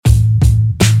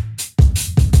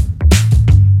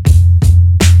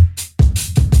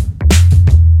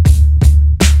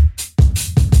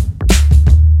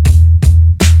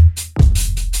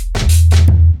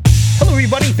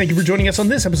for joining us on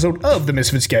this episode of The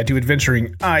Misfits Guide to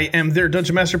Adventuring. I am their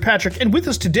Dungeon Master, Patrick, and with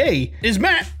us today is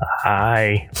Matt.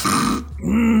 Hi.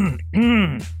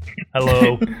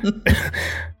 Hello.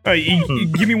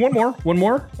 Give me one more.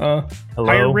 Hello.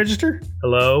 Higher register.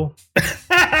 Hello.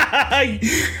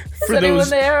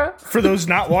 For those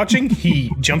not watching,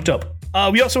 he jumped up.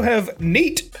 We also have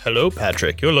Nate. Hello,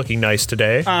 Patrick. You're looking nice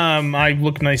today. I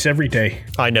look nice every day.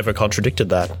 I never contradicted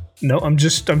that. No, I'm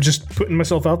just putting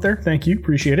myself out there. Thank you.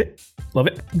 Appreciate it. Love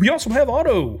it. We also have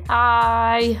Otto.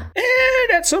 Hi.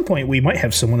 And at some point, we might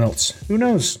have someone else. Who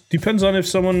knows? Depends on if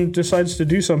someone decides to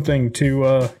do something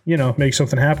to, make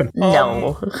something happen.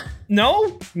 No.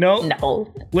 No?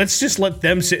 Let's just let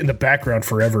them sit in the background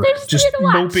forever. Just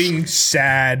moping,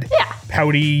 sad,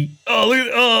 pouty. Oh,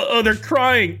 look, they're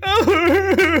crying.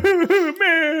 Oh,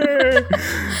 man.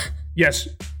 Yes,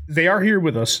 they are here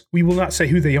with us. We will not say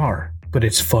who they are, but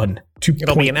it's fun to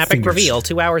It'll be an epic reveal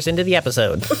 2 hours into the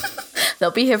episode.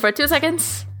 They'll be here for 2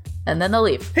 seconds, and then they'll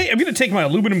leave. Hey, I'm going to take my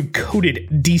aluminum-coated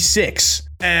D6,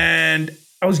 and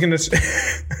I was going to...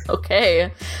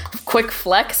 Okay. Quick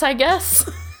flex, I guess.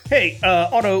 Hey,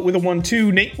 Otto with a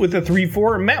 1-2, Nate with a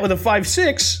 3-4, and Matt with a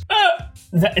 5-6.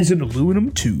 That is an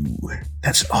aluminum 2.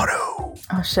 That's Otto.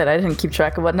 Oh shit, I didn't keep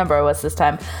track of what number I was this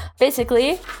time.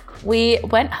 Basically, we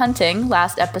went hunting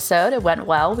last episode. It went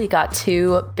well. We got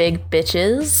 2 big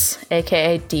bitches,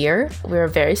 aka deer. We were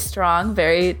very strong,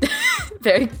 very,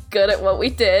 very good at what we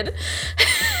did.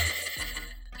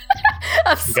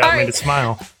 I'm sorry. Got me to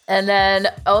smile. And then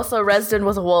also Resden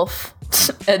was a wolf.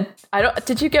 And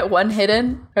did you get one hit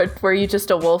in? Or were you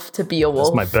just a wolf to be a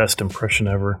wolf? That's my best impression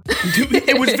ever.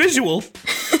 It was visual.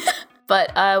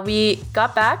 But we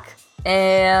got back,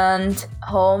 and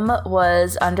home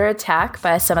was under attack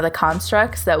by some of the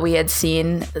constructs that we had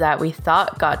seen that we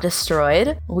thought got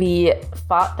destroyed. We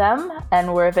fought them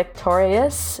and were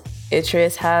victorious.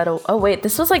 Atreus had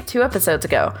this was like 2 episodes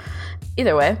ago.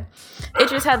 Either way,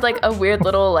 Atreus had like a weird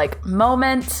little like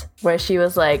moment where she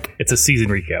was like... It's a season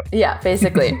recap. Yeah,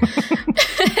 basically.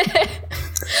 She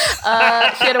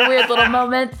had a weird little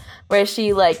moment where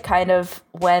she like kind of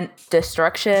went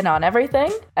destruction on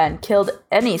everything and killed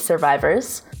any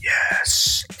survivors.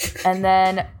 Yes. And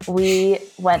then we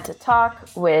went to talk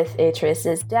with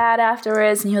Atreus's dad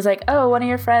afterwards, and he was like, oh, one of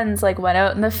your friends like went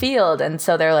out in the field. And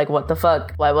so they're like, what the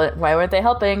fuck? Why weren't they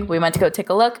helping? We went to go take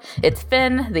a look. It's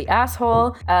Finn, the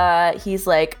asshole. He's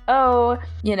like, oh,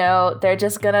 they're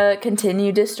just gonna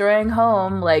continue destroying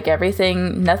home. Like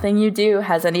everything, nothing you do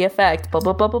has any effect, blah,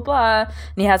 blah, blah, blah, blah.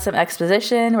 And he has some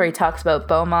exposition where he talks about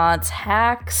Beaumont's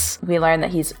hacks. We learned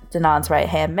that he's Danon's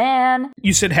right-hand man.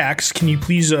 You said hacks. Can you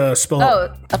please spell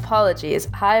out? Oh, apologies.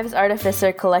 Hive's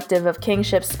Artificer Collective of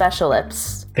Kingship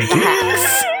Specialists. Thank you.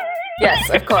 Hacks. Yes,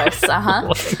 of course.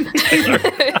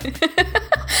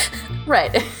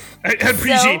 Right. I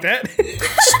appreciate that.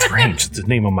 Strange. It's the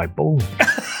name of my bowl.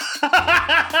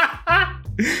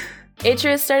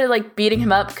 Atreus started like beating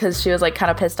him up because she was like kind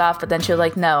of pissed off, but then she was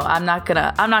like, no, I'm not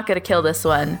gonna kill this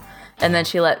one. And then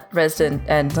she let Resden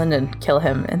and Lyndon kill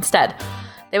him instead.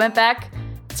 They went back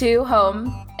to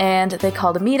home and they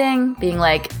called a meeting being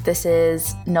like, this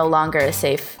is no longer a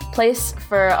safe place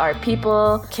for our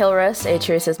people. Kilrus,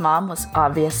 Atreus' mom, was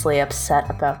obviously upset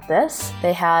about this.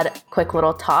 They had a quick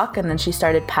little talk, and then she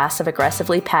started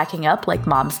passive-aggressively packing up like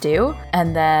moms do.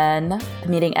 And then the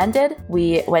meeting ended.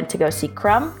 We went to go see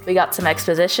Crumb. We got some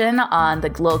exposition on the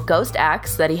little ghost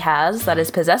axe that he has that is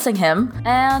possessing him.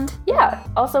 And yeah,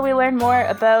 also we learned more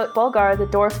about Bulgar, the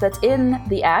dwarf that's in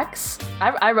the axe.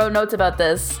 I wrote notes about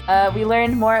this. We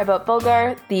learned more about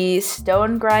Bulgar, the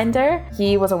stone grinder.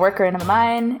 He was a worker in a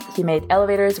mine. He made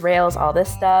elevators, rails, all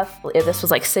this stuff. This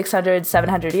was like 600,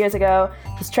 700 years ago.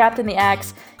 He's trapped in the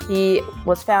axe. He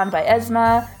was found by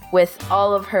Esma with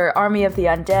all of her army of the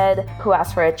undead, who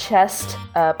asked for a chest,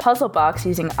 a puzzle box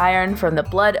using iron from the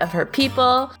blood of her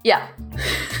people. Yeah.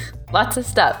 Lots of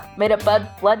stuff. Made a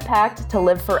blood pact to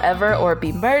live forever or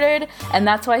be murdered, and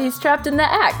that's why he's trapped in the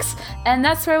axe. And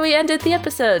that's where we ended the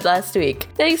episode last week.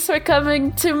 Thanks for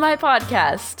coming to my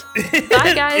podcast.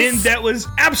 Bye, guys. And that was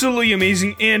absolutely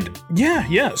amazing. And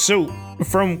yeah. So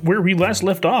from where we last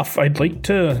left off, I'd like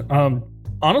to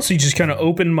honestly just kind of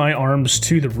open my arms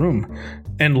to the room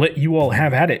and let you all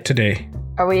have at it today.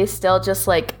 Are we still just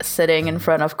like sitting in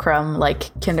front of Crumb like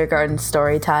kindergarten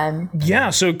story time? Yeah,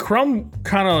 so Crumb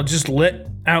kind of just let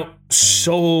out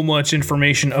so much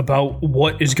information about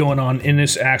what is going on in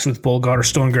this axe with Bulgar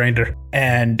Stone Grinder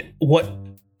and what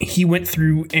he went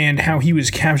through and how he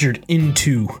was captured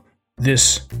into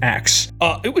this axe.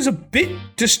 It was a bit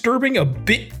disturbing, a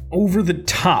bit over the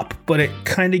top, but it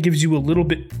kind of gives you a little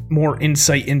bit more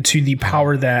insight into the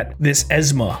power that this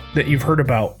Esma that you've heard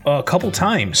about a couple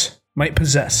times might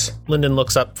possess. Lyndon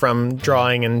looks up from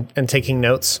drawing and taking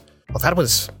notes. Well, that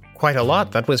was quite a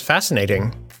lot. That was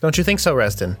fascinating. Don't you think so,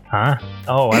 Resden? Huh?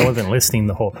 Oh, I wasn't listening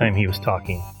the whole time he was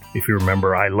talking. If you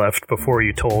remember, I left before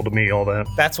you told me all that.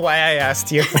 That's why I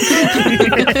asked you.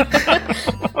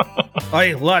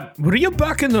 Hey, lad, were you in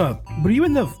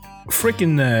the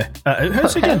freaking,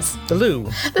 how's it again? The loo.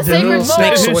 The sacred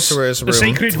snake vault. sorcerer's room. The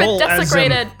sacred vault, as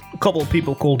desecrated. a couple of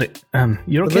people called it.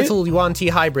 You okay? The little Yuan-Ti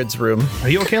hybrids room. Are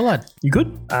you okay, lad? You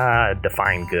good?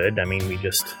 Define good. I mean, we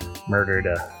just murdered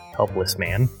a helpless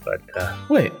man, but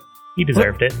Wait. he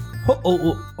deserved it.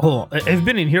 Hold on. I've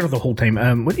been in here the whole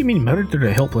time. What do you mean murdered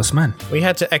a helpless man? We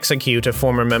had to execute a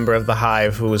former member of the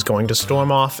Hive who was going to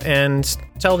storm off and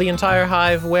tell the entire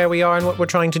Hive where we are and what we're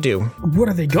trying to do. What,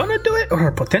 are they gonna do it?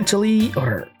 Or potentially?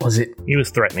 Or was it? He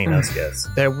was threatening us, yes.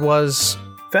 There was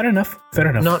Fair enough.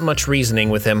 not much reasoning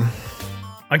with him.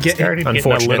 I get it. Started getting a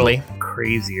Unfortunately. little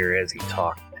crazier as he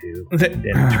talked to. That-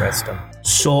 Didn't trust him.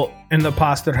 So, in the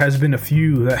past, there has been a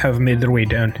few that have made their way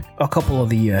down. A couple of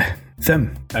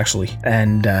them, actually.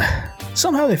 And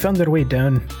somehow they found their way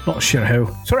down. Not sure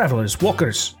how. Travelers,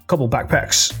 walkers, couple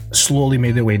backpacks slowly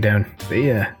made their way down.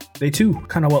 They too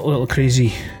kind of went a little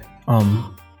crazy.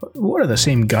 What are the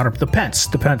same garb? The pants.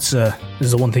 The pants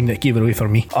is the one thing that gave it away for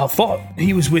me. I thought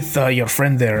he was with your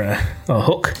friend there,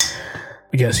 Hook.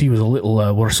 I guess he was a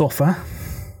little worse off, huh?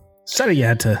 Sorry you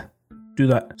had to do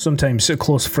that. Sometimes a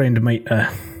close friend might,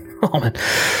 oh man.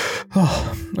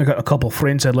 Oh, I got a couple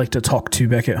friends I'd like to talk to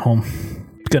back at home.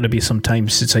 It's gonna be some time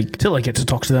till I get to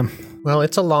talk to them. Well,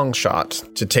 it's a long shot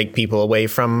to take people away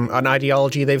from an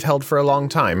ideology they've held for a long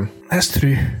time. That's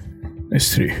true.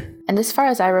 That's true. And as far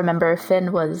as I remember,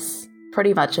 Finn was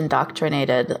pretty much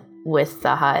indoctrinated with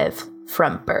the Hive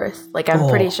from birth. Like, I'm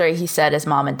pretty sure he said his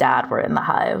mom and dad were in the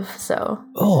Hive, so...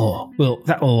 Oh, well,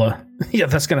 that will,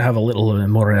 that's gonna have a little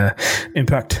more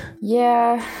impact.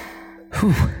 Yeah.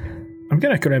 Whew. I'm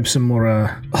gonna grab some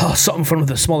more, something from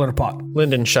the smaller pot.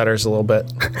 Lyndon shudders a little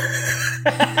bit.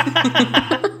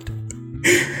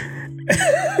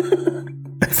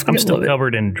 I'm still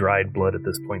covered in dried blood at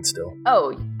this point still.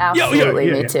 Oh, absolutely,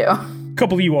 yeah. me too.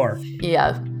 Couple of you are.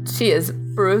 Yeah, she is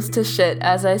bruised to shit,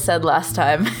 as I said last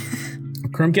time.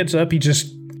 Crumb gets up, he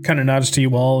just kind of nods to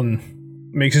you all and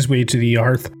makes his way to the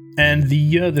hearth. And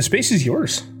the space is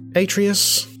yours.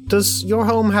 Atreus, does your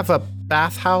home have a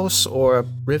bathhouse or a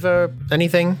river,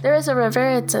 anything? There is a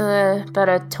river. It's about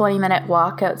a 20-minute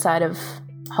walk outside of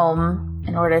home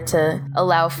in order to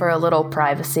allow for a little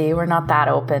privacy. We're not that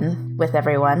open with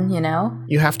everyone, you know?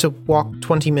 You have to walk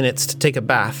 20 minutes to take a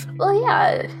bath. Well,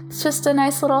 yeah, it's just a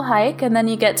nice little hike, and then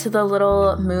you get to the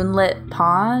little moonlit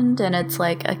pond, and it's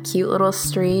like a cute little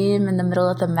stream in the middle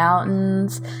of the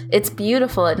mountains. It's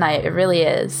beautiful at night, it really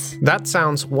is. That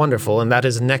sounds wonderful, and that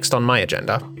is next on my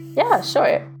agenda. Yeah,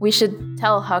 sure. We should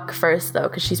tell Huck first, though,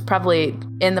 because she's probably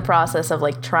in the process of,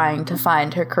 like, trying to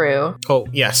find her crew. Oh,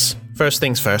 yes. First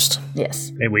things first.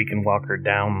 Yes. Maybe we can walk her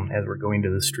down as we're going to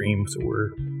the stream so we're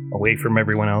away from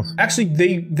everyone else. Actually,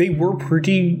 they were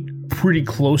pretty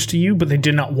close to you, but they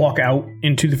did not walk out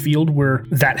into the field where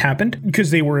that happened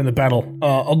because they were in the battle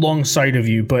alongside of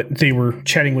you, but they were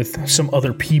chatting with some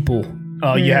other people.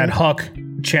 You had Huck,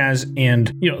 Chaz, and,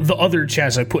 the other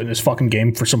Chaz I put in this fucking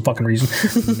game for some fucking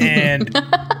reason, and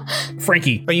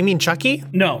Frankie. Oh, you mean Chucky?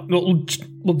 No,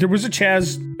 well, there was a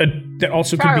Chaz that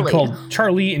also Charlie. could be called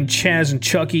Charlie and Chaz and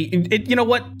Chucky. And you know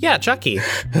what? Yeah, Chucky.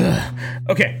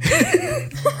 Okay.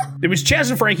 There was Chaz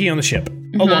and Frankie on the ship,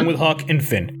 along with Huck and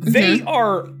Finn. They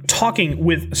are talking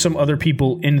with some other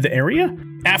people in the area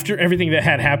after everything that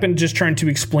had happened, just trying to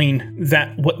explain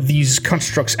what these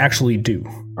constructs actually do.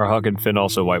 Are Huck and Finn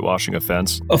also whitewashing a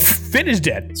fence? Finn is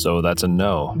dead. So that's a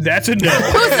no. That's a no.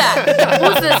 Who's that?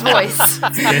 Who's this voice?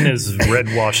 Finn is red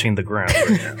washing the ground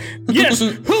right now. Yes,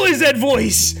 who is that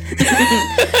voice?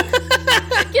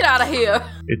 Get out of here.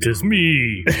 It is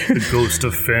me, the ghost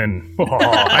of Finn.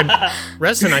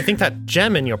 Resden, I think that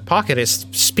gem in your pocket is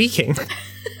speaking.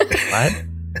 What?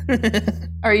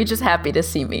 Are you just happy to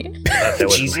see me?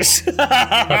 Jesus.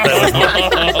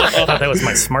 I thought that was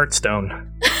my smart stone.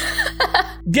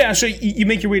 Yeah, so you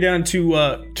make your way down to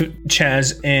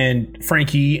Chaz and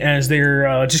Frankie as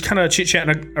they're just kind of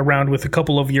chit-chatting around with a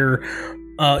couple of your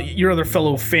other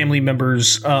fellow family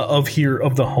members of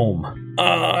the home.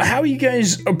 How are you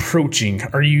guys approaching?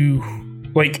 Are you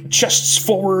like chests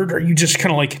forward? Are you just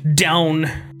kind of like down,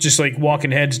 just like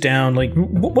walking heads down? Like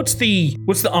what's the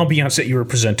ambiance that you were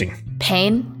presenting?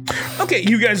 Pain? Okay,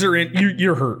 you guys are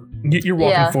you're hurt. You're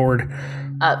walking forward.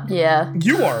 Yeah.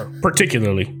 You are,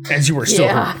 particularly, as you are still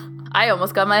hurt. I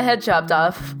almost got my head chopped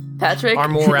off, Patrick. Our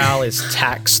morale is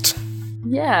taxed.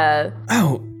 Yeah.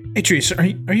 Oh, Atreus, are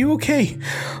you okay?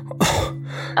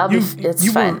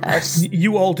 It's fine.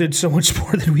 You all did so much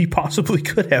more than we possibly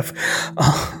could have.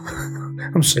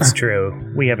 It's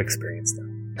true. We have experience now.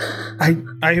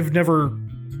 I have never...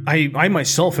 I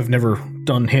myself have never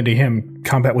done hand-to-hand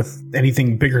combat with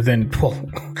anything bigger than, well,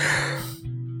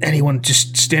 anyone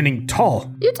just standing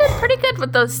tall. You did pretty good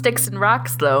with those sticks and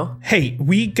rocks, though. Hey,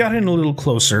 we got in a little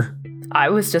closer. I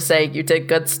was just saying you did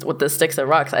good with the sticks and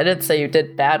rocks. I didn't say you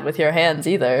did bad with your hands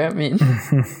either. I mean...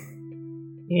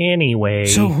 Anyway...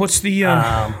 So, what's the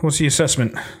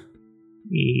assessment?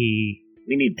 We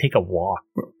need to take a walk.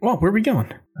 Well, where are we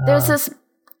going? There's this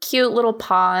cute little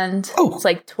pond. Oh. It's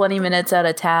like 20 minutes out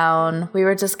of town. We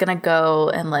were just gonna go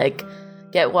and like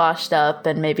get washed up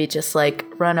and maybe just like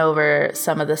run over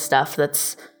some of the stuff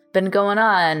that's been going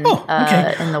on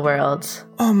in the world.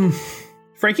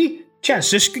 Frankie,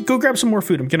 Chaz, just go grab some more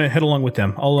food. I'm gonna head along with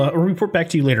them. I'll report back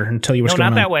to you later and tell you what's going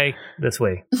on. No, not that way. This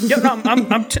way. Yeah, no,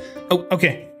 oh,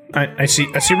 okay. I see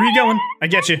where you're going. I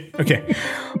get you. Okay.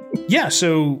 Yeah,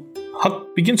 so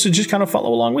Huck begins to just kind of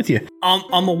follow along with you.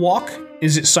 On the walk,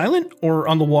 is it silent, or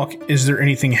on the walk, is there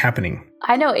anything happening?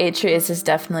 I know Atreus is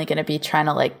definitely going to be trying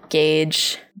to like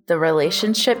gauge the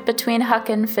relationship between Huck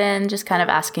and Finn, just kind of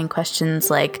asking questions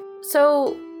like,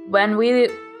 so when we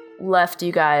left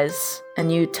you guys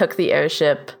and you took the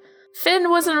airship, Finn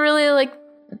wasn't really like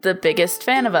the biggest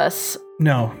fan of us.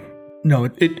 No,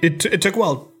 it took a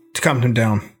while to calm him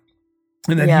down.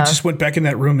 And then he just went back in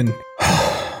that room and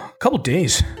a couple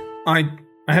days. I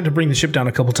had to bring the ship down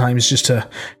a couple times just to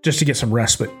get some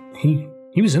rest, but he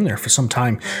was in there for some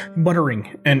time,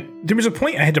 muttering. And there was a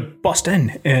point I had to bust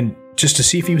in and just to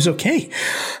see if he was okay.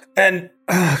 And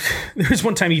there was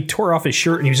one time he tore off his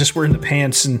shirt and he was just wearing the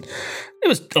pants, and it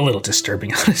was a little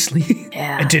disturbing, honestly.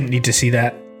 Yeah. I didn't need to see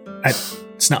that.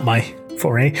 It's not my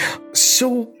foray.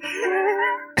 So...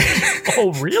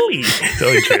 Oh, really? So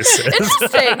interesting.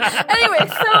 Anyway,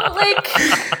 so like...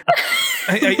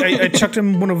 I chucked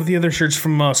him one of the other shirts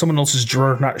from someone else's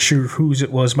drawer. Not sure whose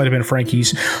it was. Might have been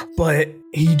Frankie's. But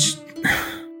he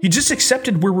just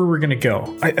accepted where we were going to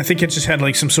go. I think it just had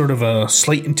like some sort of a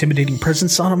slight intimidating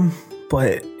presence on him.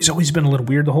 But he's always been a little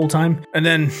weird the whole time. And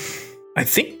then I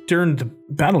think during the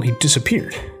battle he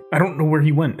disappeared. I don't know where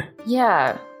he went.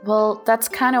 Yeah. Well, that's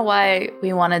kind of why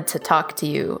we wanted to talk to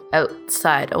you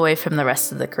outside, away from the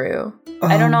rest of the crew.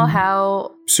 I don't know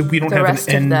how. So we don't the have rest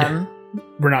an end. Of them.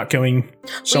 We're not going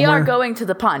somewhere. We are going to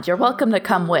the pond. You're welcome to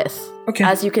come with. Okay.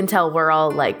 As you can tell, we're all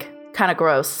like kind of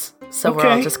gross, so we're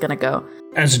all just gonna go.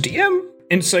 As a DM,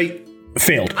 insight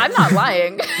failed. I'm not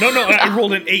lying. No, I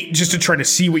rolled an 8 just to try to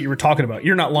see what you were talking about.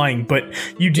 You're not lying, but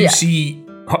you do see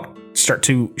Huck start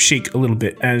to shake a little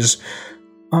bit as,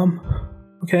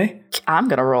 okay. I'm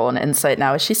gonna roll an insight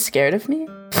now. Is she scared of me?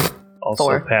 Also,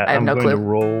 4. Pat, I have I'm no going clue. to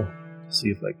roll, see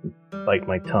if I can bite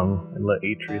my tongue and let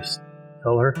Atreus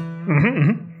tell her.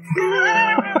 Mm-hmm.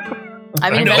 I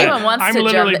mean, if anyone wants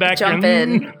to jump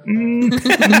in.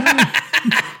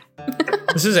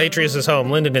 This is Atreus'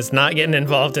 home. Lyndon is not getting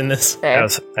involved in this. That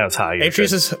was high.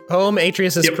 Atreus' home,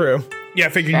 Atreus' crew. Yeah, I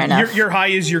figured your high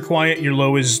is your quiet, your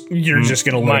low is you're just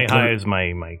going to let my high is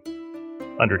my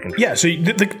under control. Yeah, so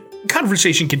the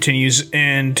conversation continues,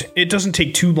 and it doesn't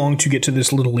take too long to get to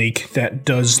this little lake that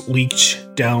does leach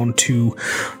down to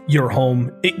your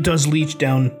home. It does leach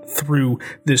down through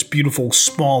this beautiful,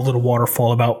 small little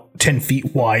waterfall about 10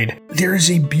 feet wide. There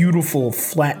is a beautiful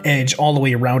flat edge all the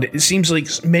way around it. It seems like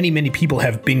many, many people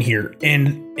have been here,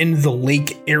 and in the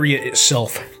lake area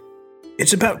itself,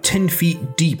 it's about 10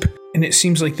 feet deep, and it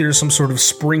seems like there's some sort of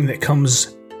spring that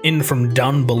comes in from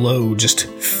down below, just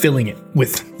filling it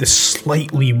with this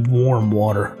slightly warm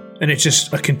water. And it's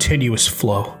just a continuous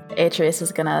flow. Atreus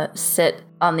is gonna sit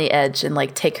on the edge and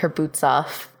like take her boots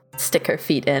off, stick her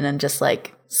feet in, and just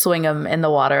like swing them in the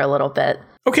water a little bit.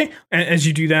 Okay, as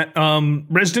you do that,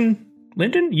 Resden,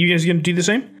 Lyndon, you guys gonna do the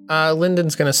same?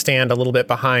 Lyndon's gonna stand a little bit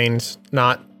behind,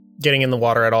 not getting in the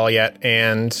water at all yet.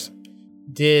 And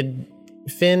do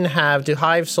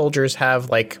Hive soldiers have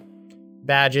like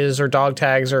badges or dog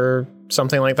tags or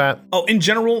something like that? Oh, in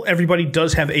general, everybody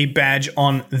does have a badge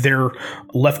on their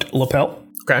left lapel.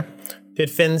 Okay. Did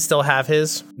Finn still have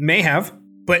his? May have,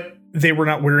 but they were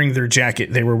not wearing their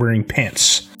jacket. They were wearing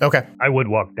pants. Okay. I would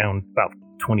walk down about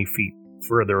 20 feet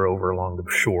further over along the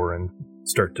shore and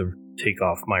start to take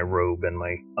off my robe and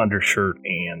my undershirt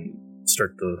and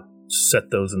start to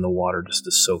set those in the water just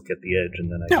to soak at the edge,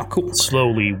 and then I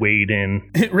slowly wade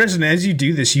in. Resin, as you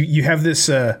do this, you have this.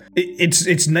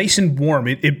 It's nice and warm.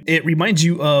 It reminds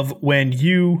you of when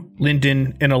you,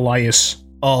 Lyndon, and Elias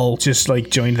all just like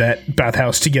joined that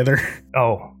bathhouse together.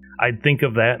 Oh, I'd think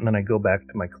of that, and then I go back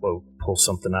to my cloak, pull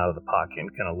something out of the pocket, and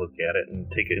kind of look at it, and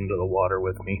take it into the water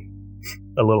with me.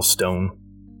 A little stone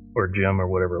or gem or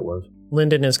whatever it was.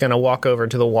 Lyndon is going to walk over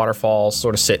to the waterfall,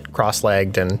 sort of sit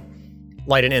cross-legged, and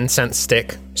light an incense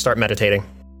stick, start meditating.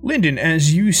 Lyndon,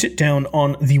 as you sit down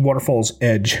on the waterfall's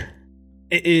edge,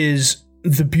 it is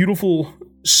the beautiful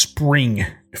spring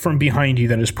from behind you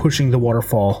that is pushing the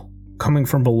waterfall, coming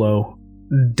from below,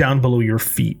 down below your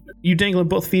feet. You dangling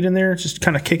both feet in there, just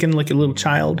kind of kicking like a little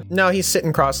child? No, he's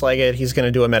sitting cross-legged. He's going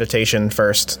to do a meditation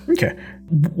first. Okay.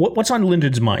 What's on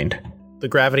Lyndon's mind? The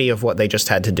gravity of what they just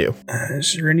had to do.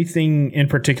 Is there anything in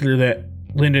particular that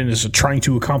Lyndon is trying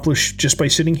to accomplish just by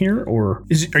sitting here, or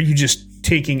are you just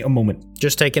taking a moment?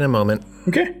 Just taking a moment.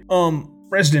 Okay.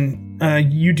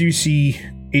 Resden, you do see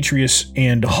Atreus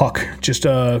and Huck just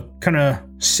kind of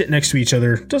sit next to each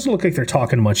other. Doesn't look like they're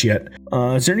talking much yet.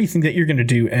 Is there anything that you're going to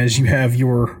do as you have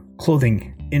your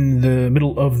clothing in the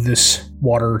middle of this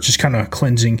water, just kind of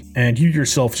cleansing, and you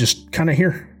yourself just kind of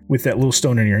here with that little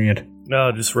stone in your hand?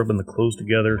 Just rubbing the clothes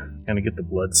together, kind of get the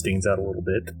blood stains out a little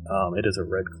bit. It is a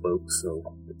red cloak,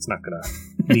 so it's not going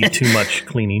to need too much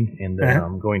cleaning. And then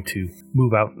I'm going to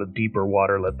move out in the deeper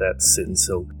water, let that sit and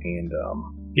soak, and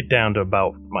get down to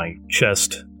about my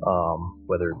chest,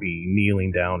 whether it be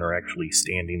kneeling down or actually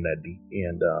standing that deep,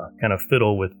 and kind of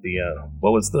fiddle with the,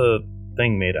 what was the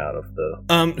thing made out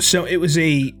of? So it was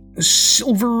a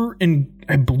silver and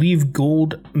I believe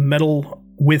gold metal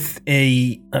with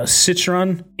a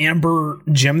citron amber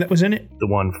gem that was in it. The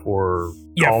one for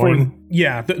calling?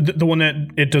 The one that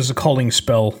it does a calling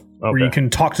spell where you can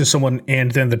talk to someone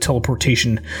and then the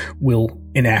teleportation will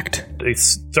enact. I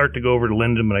start to go over to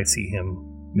Lyndon, but I see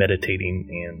him meditating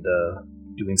and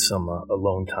doing some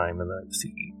alone time, and then I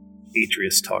see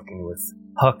Atreus talking with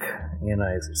Huck, and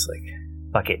I was just like,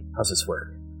 fuck it, how's this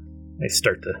work? I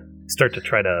start to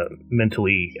try to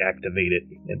mentally activate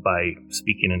it by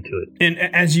speaking into it. And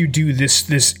as you do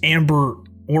this amber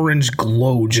orange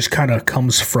glow just kind of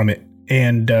comes from it,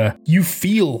 and you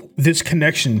feel this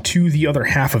connection to the other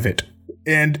half of it.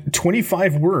 And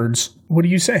 25 words, what do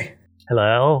you say?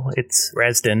 Hello, it's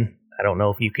Resden. I don't know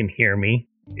if you can hear me.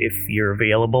 If you're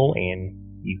available and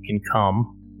you can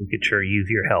come, we could sure use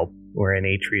your help. We're in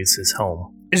Atreus'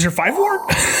 home. Is there 5 more?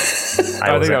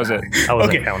 I think that was it. I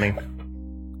wasn't counting.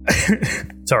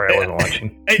 Sorry, I wasn't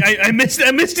watching. I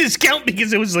missed his count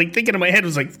because it was like thinking in my head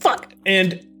was like, fuck.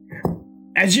 And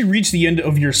as you reach the end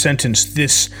of your sentence,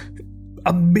 this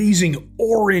amazing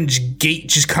orange gate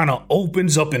just kind of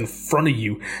opens up in front of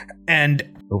you.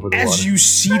 And as you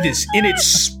see this in its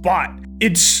spot,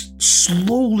 it's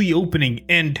slowly opening.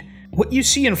 And what you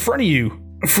see in front of you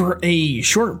for a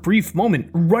short, brief moment,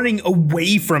 running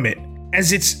away from it,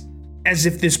 as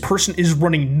if this person is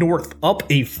running north up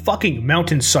a fucking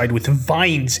mountainside with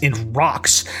vines and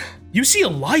rocks. You see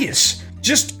Elias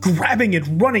just grabbing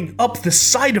and running up the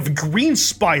side of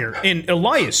Greenspire. And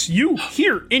Elias, you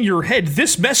hear in your head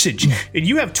this message, and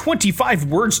you have 25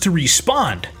 words to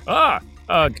respond.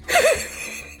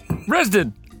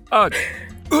 Resden!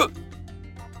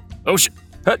 Oh, shit.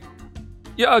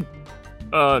 Yeah,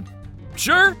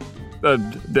 sure?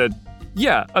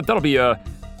 Yeah, that'll be,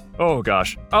 oh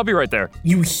gosh, I'll be right there.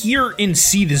 You hear and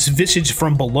see this visage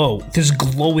from below, this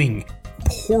glowing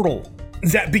portal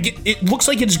that it looks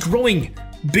like it's growing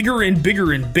bigger and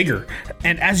bigger and bigger.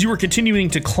 And as you are continuing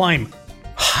to climb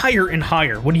higher and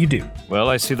higher, what do you do? Well,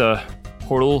 I see the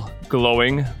portal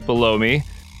glowing below me,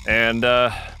 and,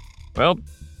 well,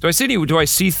 do I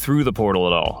see through the portal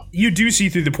at all? You do see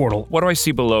through the portal. What do I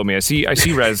see below me? I see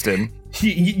Resden.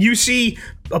 You see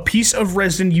a piece of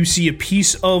Resden, you see a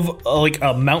piece of like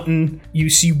a mountain, you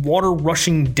see water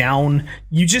rushing down,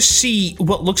 you just see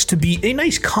what looks to be a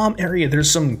nice calm area. There's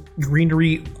some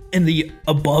greenery in the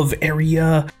above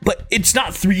area, but it's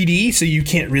not 3D, so you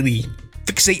can't really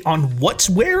fixate on what's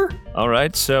where. All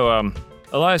right, so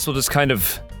Elias will just kind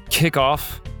of kick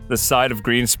off the side of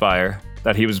Greenspire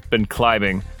that he was been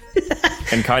climbing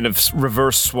and kind of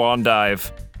reverse swan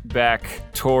dive back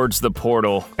towards the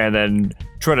portal, and then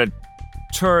try to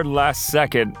turn last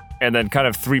second and then kind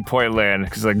of 3-point land,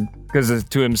 because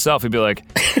to himself he'd be like,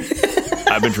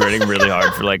 I've been training really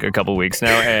hard for like a couple weeks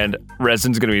now, and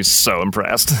Resden's gonna be so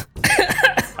impressed.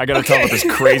 I gotta tell him about this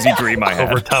crazy dream I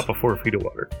had. Over top of 4 feet of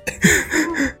water.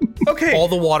 Okay. All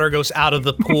the water goes out of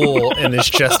the pool and it's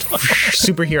just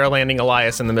superhero landing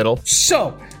Elias in the middle.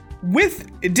 So, with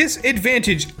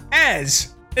disadvantage,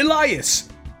 as Elias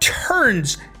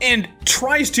turns and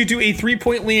tries to do a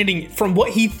 3-point landing from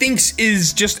what he thinks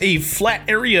is just a flat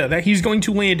area that he's going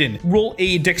to land in. Roll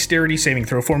a dexterity saving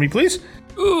throw for me, please.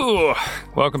 Ooh,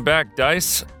 welcome back,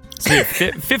 Dice. So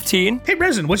 15. Hey,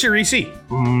 Resin, what's your AC?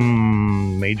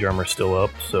 Mage armor still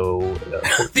up, so...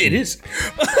 It is.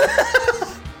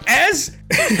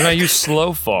 Can I use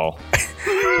slow fall?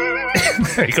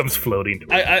 He comes floating.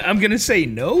 I'm going to say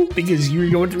no, because you were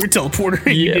going through a teleporter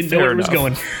and you didn't know where it was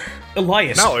going.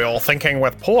 Elias. Now you're all thinking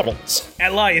with portals.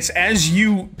 Elias, as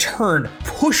you turn,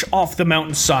 push off the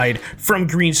mountainside from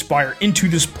Greenspire into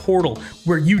this portal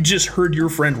where you just heard your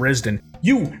friend Resden.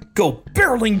 You go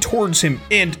barreling towards him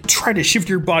and try to shift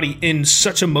your body in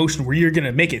such a motion where you're going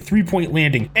to make a 3-point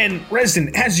landing. And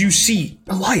Resden, as you see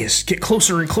Elias get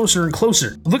closer and closer and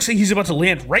closer, it looks like he's about to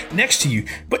land right next to you,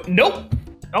 but nope.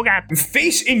 Oh, God.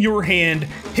 Face in your hand,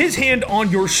 his hand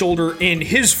on your shoulder, and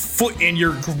his foot in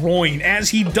your groin as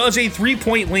he does a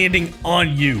 3-point landing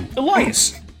on you.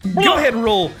 Elias, go ahead and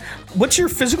roll. What's your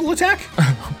physical attack?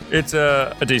 It's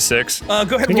a D6.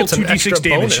 Go ahead and roll 2d6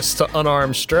 damage. Bonus to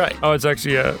unarmed strike. Oh, it's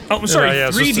actually a... Oh, I'm sorry,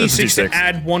 it's 3d6 to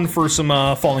add 1 for some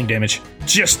falling damage.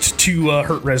 Just to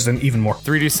hurt Resden even more.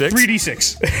 3d6?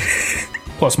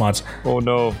 3d6. Plus mods. Oh,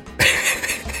 no.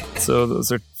 So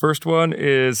the first one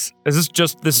is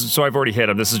this so I've already hit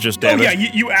him. This is just damage. Oh, yeah,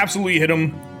 you absolutely hit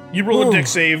him. You roll a dex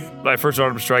save. My first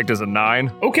unarmed strike does a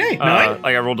 9. Okay, 9.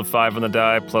 I rolled a 5 on the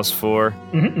die, plus 4.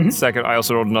 Second, I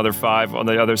also rolled another 5 on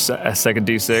the other second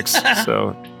D6.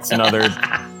 So it's another,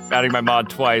 adding my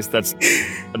mod twice, that's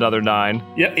another 9.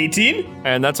 Yep, 18.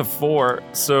 And that's a 4,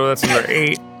 so that's another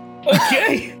 8.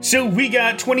 Okay, so we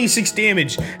got 26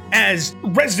 damage as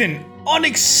Resden,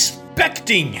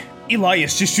 unexpecting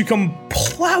Elias just to come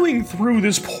plowing through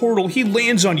this portal. He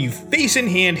lands on you, face in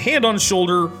hand, hand on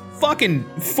shoulder, fucking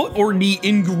foot or knee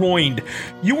ingroined.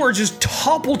 You are just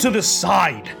toppled to the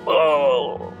side.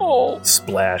 Oh.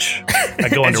 Splash. I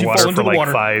go underwater for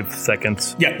like 5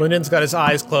 seconds. Yeah. Lyndon's got his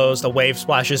eyes closed. A wave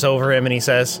splashes over him, and he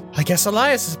says, I guess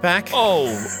Elias is back.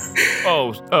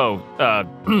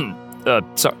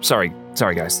 Sorry,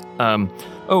 guys.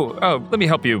 Let me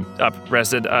help you up,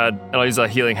 Rested. And I'll use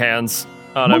healing hands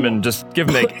on him and just give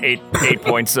him like 8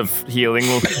 points of healing.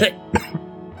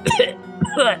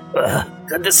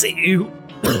 Good to see you.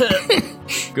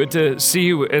 Good to see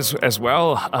you as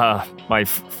well, my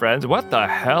friend. What the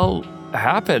hell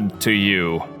happened to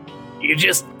you? You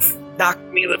just knocked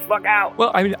me the fuck out.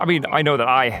 Well, I mean, I know that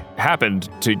I happened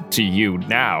to you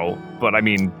now, but I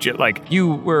mean, like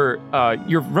you were,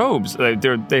 your robes.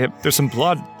 There's some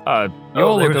blood. You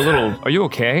all look a little. Are you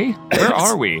okay? Where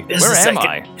are we? Where am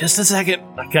I? Just a second.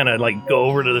 I kind of like go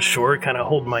over to the shore, kind of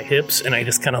hold my hips, and I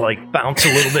just kind of like bounce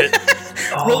a little bit.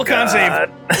 Roll a con save.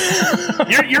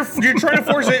 You're trying to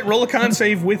force it. Roll a con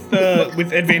save with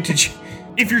advantage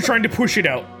if you're trying to push it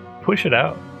out. Push it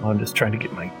out. I'm just trying to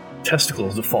get my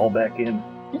testicles to fall back in.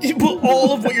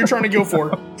 All of what you're trying to go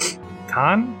for.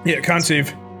 Con? Yeah, con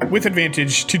save with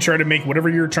advantage to try to make whatever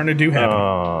you're trying to do happen.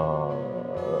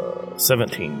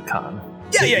 17 con.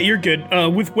 Yeah, you're good.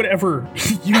 With whatever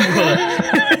you.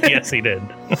 Yes, he did.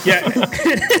 Yeah.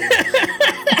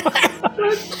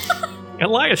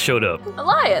 Elias showed up.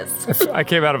 Elias. I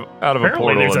came out of Apparently a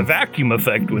portal. There's a vacuum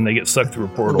effect when they get sucked through a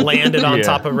portal. Landed on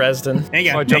top of Resden.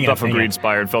 I jumped off of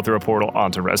Greenspire and fell through a portal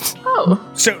onto Resden. Oh.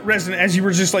 So, Resden, as you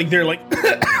were just like there, like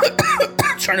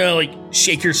trying to like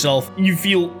shake yourself, you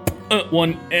feel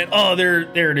one, and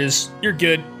there it is. You're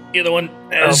good. The other one,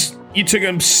 as you took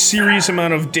a serious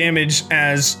amount of damage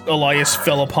as Elias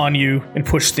fell upon you and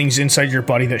pushed things inside your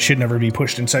body that should never be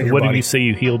pushed inside your body. What did you say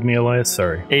you healed me, Elias?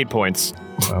 Sorry. 8 points.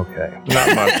 Okay.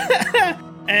 Not much.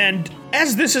 And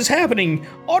as this is happening,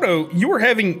 Otto, you were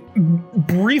having,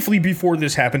 briefly before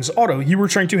this happens, Otto, you were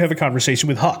trying to have a conversation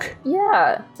with Huck.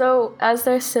 Yeah. So as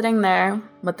they're sitting there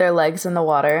with their legs in the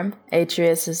water,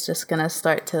 Atreus is just gonna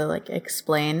start to like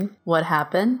explain what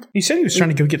happened. He said he was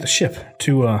trying to go get the ship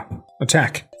to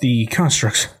attack the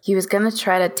constructs. He was gonna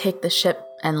try to take the ship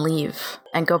and leave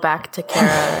and go back to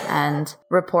Kara and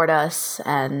report us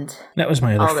and that was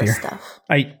my other all fear. this stuff.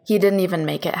 He didn't even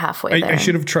make it halfway there. I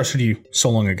should have trusted you so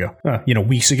long ago.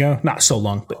 Weeks ago. Not so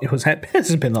long, but it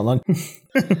hasn't been that long.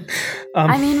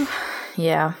 I mean,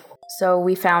 yeah. So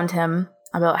we found him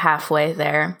about halfway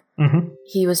there. Mm-hmm.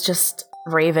 He was just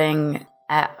raving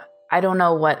at, I don't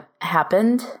know what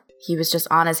happened. He was just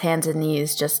on his hands and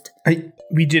knees, just...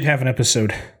 We did have an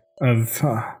episode of...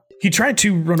 he tried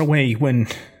to run away when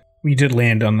we did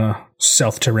land on the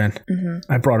South Terrain.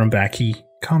 Mm-hmm. I brought him back. He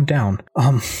calmed down.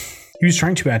 He was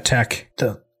trying to attack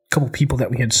the couple people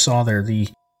that we had saw there, the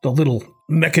little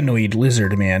mechanoid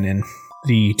lizard man, and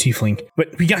the tiefling.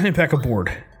 But we got him back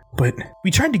aboard. But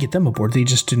we tried to get them aboard. They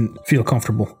just didn't feel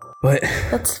comfortable. But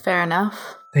that's fair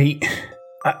enough.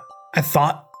 I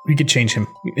thought we could change him.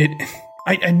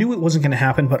 I knew it wasn't going to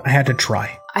happen, but I had to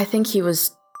try. I think he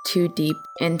was too deep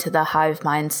into the hive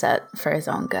mindset for his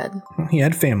own good. Well, he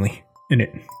had family in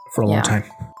it for a long time.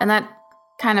 And that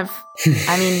kind of,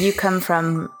 I mean, you come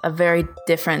from a very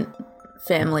different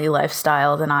family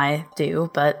lifestyle than I do,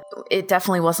 but it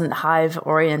definitely wasn't hive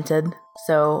oriented.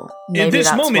 So maybe in this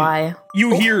that's moment, why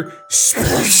you hear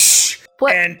sploosh,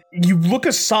 and you look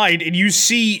aside and you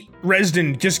see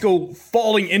Resden just go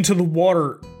falling into the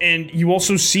water, and you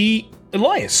also see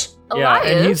Elias. Yeah,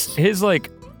 and his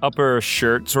like upper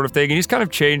shirt sort of thing, and he's kind of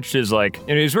changed his like, you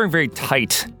know, he was wearing very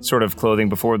tight sort of clothing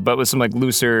before, but with some like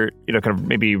looser, you know, kind of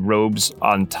maybe robes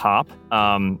on top.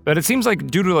 But it seems like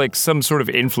due to like some sort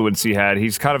of influence he had,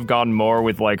 he's kind of gone more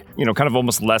with like, you know, kind of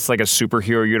almost less like a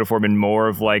superhero uniform and more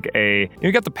of like a,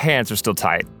 you got the pants are still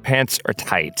tight. Pants are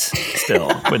tight still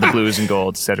with the blues and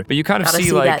golds, etc. But you kind of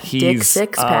see like that he's dick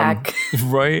six pack.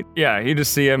 Right? Yeah, you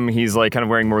just see him, he's like kind of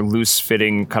wearing more loose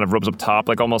fitting kind of robes up top,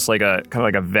 like almost like a kind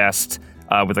of like a vest.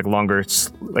 With like longer,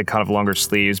 like kind of longer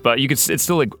sleeves, but you could, it's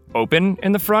still like open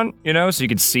in the front, you know, so you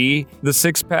could see the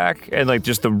six pack and like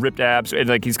just the ripped abs, and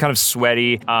like he's kind of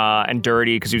sweaty and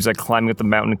dirty because he was like climbing up the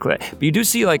mountain. But you do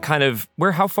see like kind of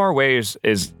how far away is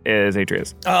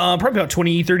Atreus? Probably about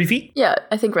 20, 30 feet. Yeah,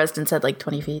 I think Resden said like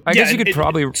 20 feet. I guess you could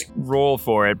probably roll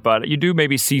for it, but you do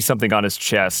maybe see something on his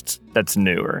chest that's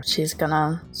newer. She's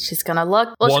gonna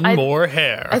look. Well, One more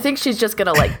hair. I think she's just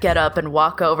gonna like get up and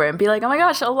walk over and be like, "Oh my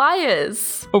gosh, Elias!"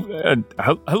 Oh,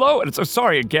 hello. And so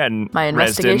sorry again, my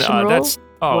investigation roll. That's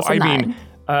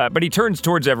but he turns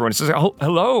towards everyone and says,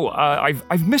 "Hello.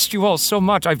 I've missed you all so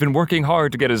much. I've been working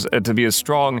hard to get to be as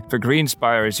strong for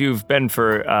Greenspire as you've been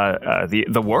for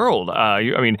the world.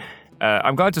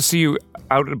 I'm glad to see you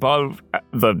out above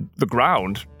the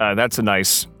ground. That's a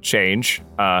nice change,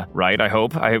 right? I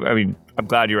hope. I mean, I'm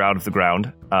glad you're out of the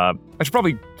ground. I should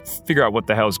probably figure out what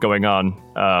the hell's going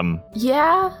on.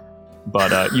 Yeah."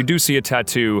 But you do see a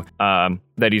tattoo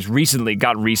that he's recently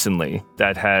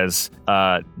that has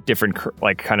different,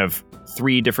 like kind of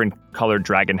 3 different colored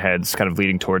dragon heads kind of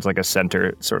leading towards like a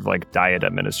center sort of like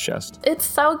diadem in his chest. It's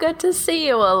so good to see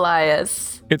you,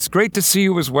 Elias. It's great to see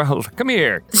you as well. Come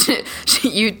here.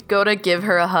 You go to give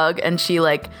her a hug and she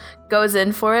like goes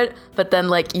in for it, but then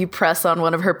like you press on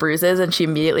one of her bruises and she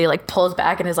immediately like pulls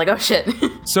back and is like, oh shit.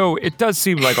 So it does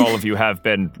seem like all of you have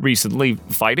been recently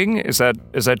fighting. Is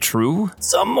that true?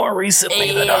 Some more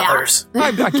recently than others.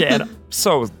 Again,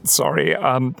 so sorry.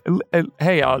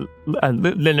 Hey,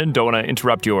 Lyndon, don't want to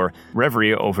interrupt your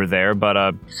reverie over there,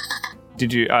 but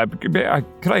did you?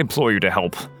 Could I implore you to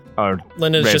help?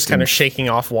 Lyndon's just kind of shaking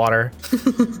off water.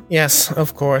 Yes,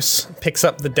 of course. Picks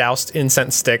up the doused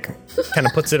incense stick, kind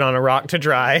of puts it on a rock to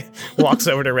dry, walks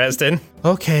over to Resden.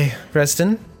 Okay,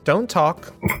 Resden, don't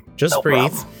talk. Just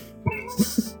breathe.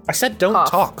 I said don't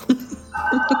talk.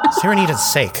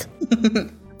 Serenita's sake.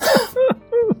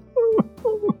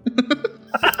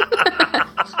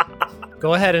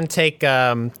 Go ahead and take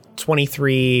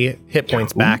 23 hit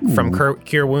points back from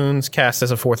Cure Wounds, cast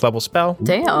as a 4th level spell.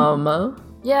 Damn.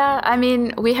 Yeah, I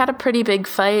mean, we had a pretty big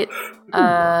fight.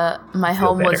 My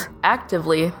home was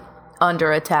actively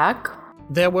under attack.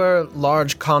 There were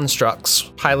large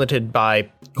constructs piloted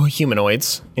by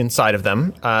humanoids inside of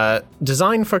them,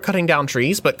 designed for cutting down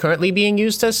trees, but currently being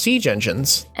used as siege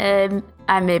engines.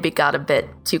 I maybe got a bit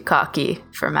too cocky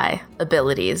for my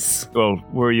abilities. Well,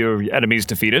 were your enemies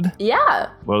defeated? Yeah.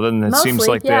 Well, then it seems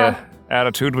like the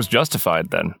attitude was justified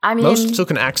then. I mean, most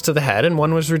took an axe to the head and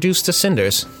one was reduced to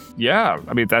cinders. Yeah,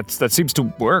 I mean, that seems to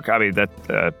work. I mean,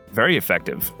 that very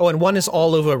effective. Oh, and one is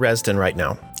all over Resden right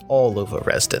now. All over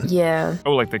Resden. Yeah.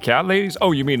 Oh, like the cat ladies?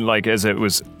 Oh, you mean like as it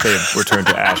was, they returned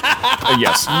to ash?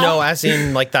 Yes. No, as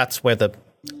in like that's where the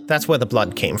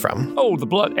blood came from. Oh, the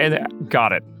blood, and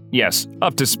got it. Yes,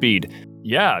 up to speed.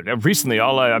 Yeah, recently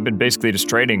I've been basically just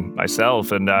training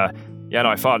myself, and I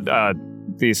fought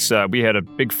we had a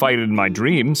big fight in my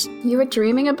dreams. You were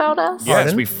dreaming about us? Yes,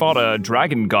 Pardon? We fought a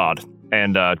dragon god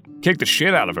and kicked the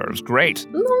shit out of her. It was great.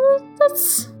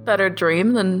 That's a better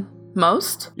dream than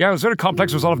most. Yeah, it was very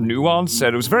complex. There was a lot of nuance,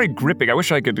 and it was very gripping. I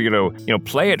wish I could,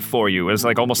 play it for you as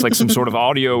like almost like some sort of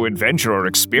audio adventure or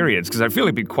experience, because I feel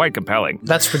it'd be quite compelling.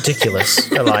 That's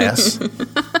ridiculous, Elias.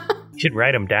 You should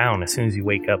write them down as soon as you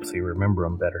wake up so you remember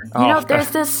them better. You know, there's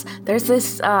this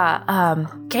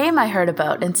game I heard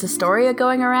about in Sistoria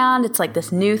going around. It's like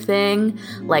this new thing,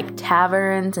 like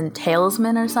taverns and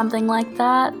talesmen or something like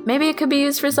that. Maybe it could be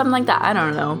used for something like that. I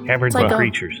don't know. Taverns like and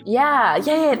creatures. Yeah,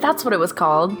 that's what it was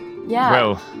called. Yeah.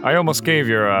 Well, I almost gave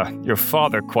your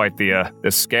father quite the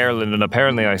scare, Lyndon.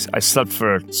 Apparently, I slept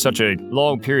for such a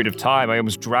long period of time. I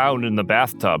almost drowned in the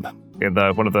bathtub. In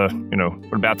one of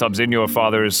the bathtubs in your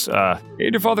father's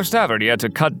tavern. He had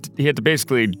to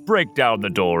basically break down the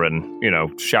door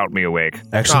and, shout me awake.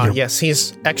 Actually, yes,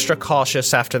 he's extra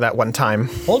cautious after that one time.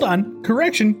 hold on.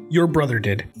 Correction. Your brother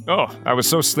did. Oh, I was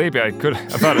so sleepy I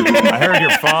heard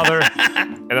your father,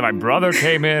 and then my brother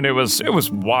came in. It was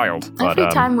wild.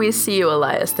 Every time we see you,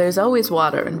 Elias, there's always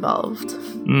water involved.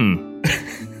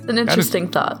 An interesting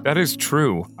thought. That is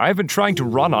true. I've been trying to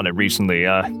run on it recently,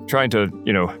 trying to,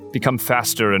 become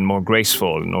faster and more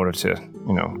graceful in order to,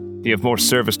 be of more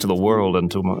service to the world and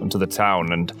to the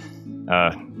town. And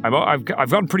I've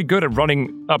gotten pretty good at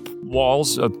running up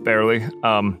walls, barely.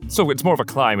 So it's more of a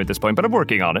climb at this point, but I'm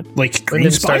working on it. Like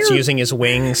Lyndon starts using his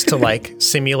wings to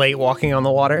simulate walking on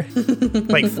the water,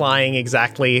 like flying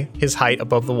exactly his height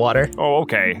above the water. Oh,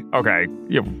 okay.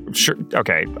 Yeah, sure.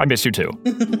 Okay, I miss you too.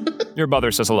 Your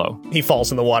mother says hello. He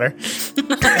falls in the water.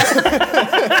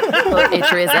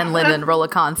 Atreus and Lyndon roll a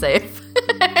con save.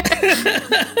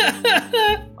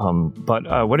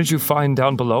 But what did you find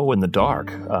down below in the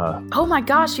dark? Oh my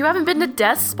gosh, you haven't been to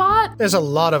Death Spot? There's a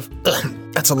lot of...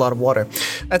 that's a lot of water.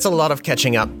 That's a lot of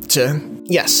catching up to...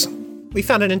 Yes. We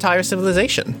found an entire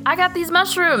civilization. I got these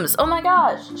mushrooms. Oh my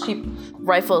gosh. She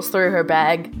rifles through her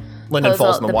bag. Lyndon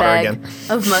falls in the water bag again.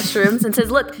 Of mushrooms and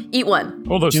says, look, eat one.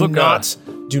 Oh, those Do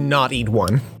not eat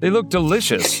one. They look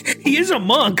delicious. He is a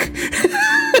monk.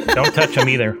 Don't touch them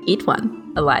either. Eat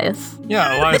one, Elias.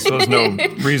 Yeah, Elias has no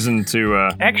reason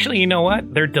to... Actually, you know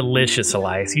what? They're delicious,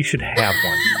 Elias. You should have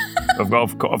one.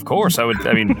 Of course, far be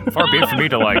it for me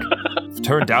to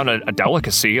turn down a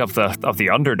delicacy of the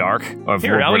Underdark of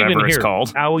whatever it's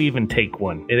called. I'll even take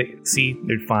one. See,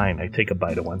 they're fine. I take a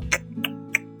bite of one.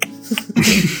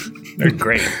 They're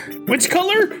great. Which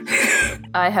color?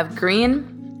 I have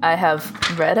green. I have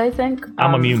red, I think.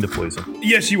 I'm immune to poison.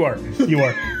 Yes, you are.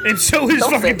 And so is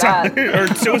Don't fucking say Tom. Or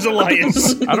so is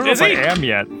Elias. I don't know if I am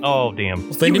yet. Oh,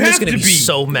 damn. Lyndon is have going to to be be.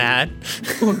 so mad.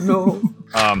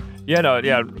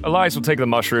 Elias will take the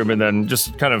mushroom and then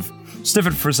just kind of sniff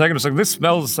it for a second. It's like, this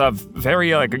smells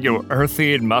very,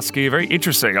 earthy and musky. Very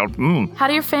interesting. How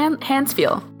do your hands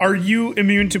feel? Are you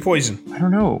immune to poison? I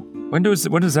don't know. When does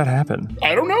that happen?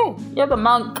 I don't know. You're the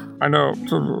monk. I know.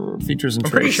 Features and traits.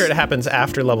 I'm pretty sure it happens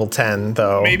after level 10,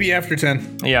 though. Maybe after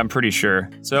 10. Yeah, I'm pretty sure.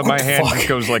 So my hand just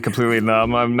goes completely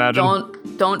numb, I imagine.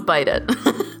 Don't bite it.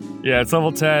 Yeah, it's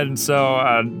level 10,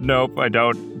 so nope, I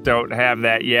don't have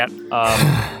that yet.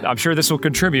 I'm sure this will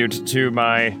contribute to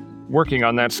my working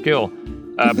on that skill.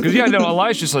 Because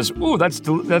Elias just says, "Ooh, that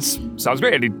sounds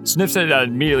great," and he sniffs it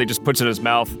and immediately just puts it in his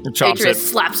mouth and chops Atreus it.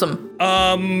 slaps him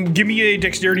Give me a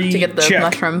dexterity to get the check.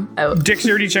 mushroom out.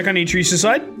 Dexterity check on Atreus'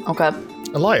 side. Okay.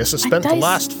 Elias has spent the dice-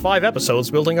 last 5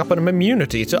 episodes building up an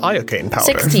immunity to iocane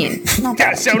powder. 16. Not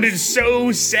That bad. sounded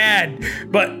so sad.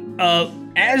 But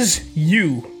as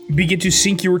you begin to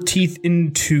sink your teeth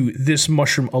into this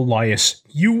mushroom, Elias,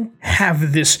 you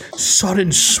have this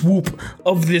sudden swoop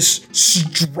of this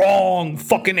strong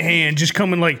fucking hand just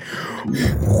coming right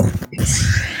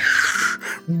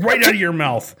out of your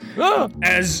mouth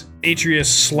as Atreus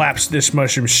slaps this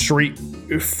mushroom straight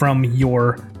from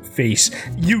your face.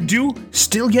 You do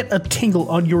still get a tingle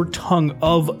on your tongue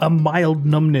of a mild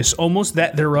numbness, almost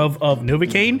that thereof of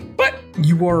Novocaine, but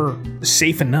you are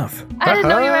safe enough. I didn't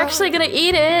know you were actually gonna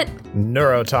eat it.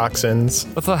 Neurotoxins.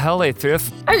 What the hell,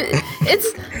 Atreus?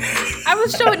 I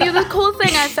was showing you the cool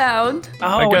thing I found. Oh,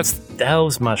 I guess- it's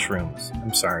those mushrooms.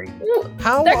 I'm sorry.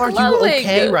 How They're are glowing. you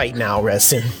okay right now,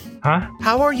 Resin? Huh?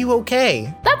 How are you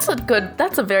okay? That's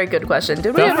a very good question.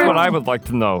 Did we That's ever? what I would like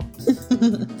to know.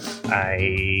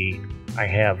 I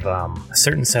have a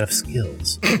certain set of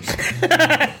skills.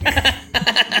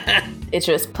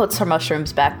 Atreus puts her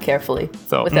mushrooms back carefully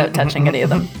So- without touching any of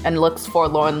them and looks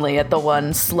forlornly at the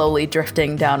one slowly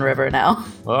drifting downriver now.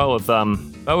 Well,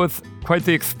 with quite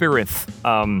the experience.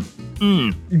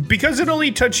 Because it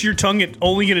only touched your tongue, it's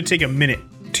only going to take a minute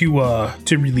to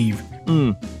relieve.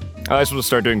 I just want to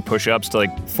start doing push-ups to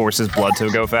force his blood to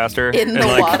go faster. In the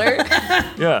and, water.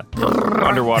 Yeah,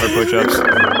 underwater push-ups.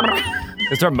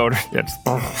 They start motor. Yeah, just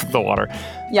the water.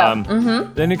 Yeah.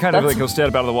 Then he kind of he'll step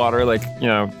out of the water,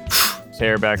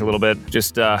 hair back a little bit,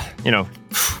 just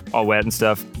all wet and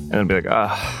stuff, and then be like,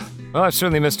 well, I've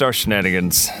certainly missed our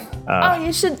shenanigans.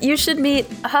 You should meet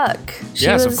Huck.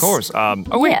 Yes, of course.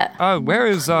 Yeah.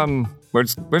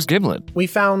 Where's Gimlet? We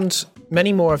found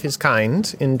many more of his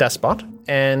kind in Despot,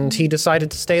 and he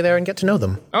decided to stay there and get to know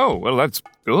them. Oh, well, that's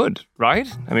good, right?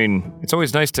 I mean, it's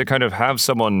always nice to kind of have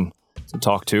someone to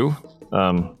talk to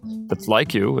that's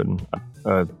like you and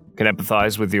can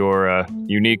empathize with your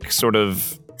unique sort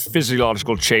of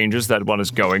physiological changes that one is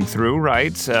going through,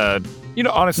 right?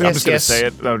 Honestly, I'm just going to say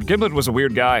it. Gimlet was a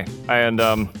weird guy. And,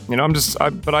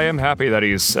 but I am happy that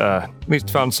he's at least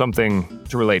found something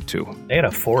to relate to. They had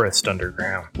a forest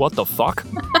underground. What the fuck?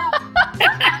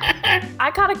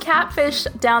 I caught a catfish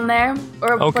down there.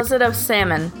 Or was it a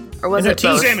salmon? Or was it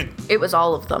both? Salmon. It was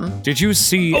all of them. Did you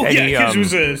see any... Yeah,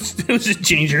 because it was a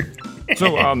changer.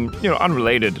 So,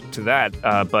 unrelated to that,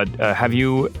 but have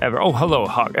you ever... Oh, hello,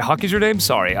 Huck is your name?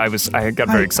 Sorry, I got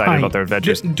very excited about their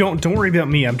adventures. Don't worry about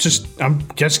me. I'm just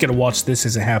gonna watch this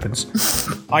as it happens.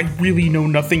 I really know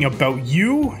nothing about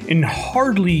you, and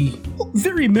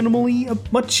very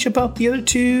minimally much about the other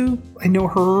two. I know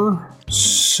her,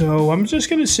 so I'm just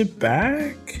gonna sit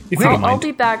back. I'll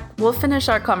be back. We'll finish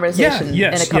our conversation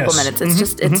in a couple minutes.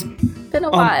 It's it's been a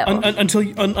while.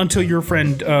 Until your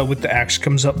friend with the axe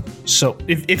comes up. So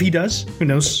if he does, who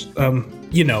knows?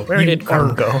 Where did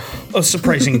Carm go? A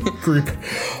surprising group.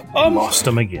 Lost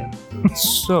him again.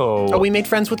 So we made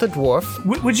friends with the dwarf.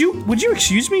 Would you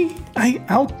excuse me?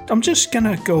 I'm just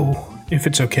gonna go if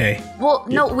it's okay. Well,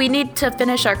 no, we need to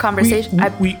finish our conversation.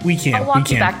 We can't. I'll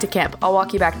walk you back to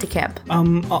camp.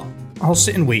 I'll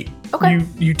sit and wait. Okay.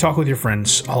 You talk with your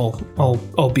friends.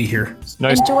 I'll be here.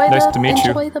 Nice to meet you.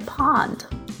 Enjoy the pond.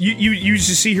 You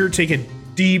just see her take a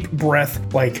deep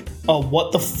breath, like,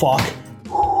 what the fuck?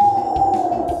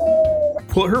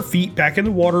 Put her feet back in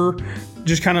the water,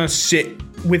 just kind of sit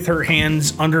with her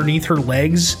hands underneath her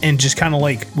legs, and just kind of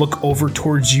like look over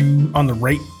towards you on the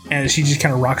right, and she just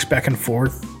kind of rocks back and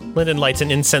forth. Lyndon lights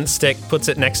an incense stick, puts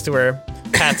it next to her,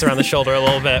 pats her on the shoulder a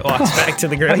little bit, walks back to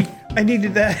the group. I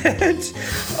needed that.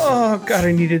 Oh God,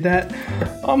 I needed that.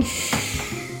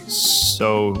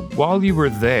 So while you were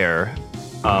there,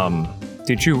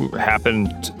 did you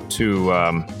happen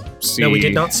to see? No, we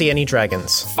did not see any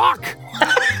dragons. Fuck.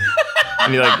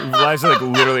 And he Liza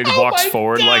literally walks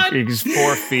forward, like he's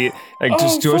 4 feet,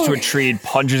 just goes to a tree and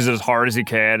punches as hard as he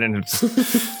can, and it's...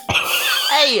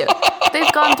 Hey,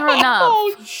 they've gone through enough.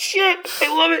 Oh shit! I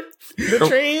love it. The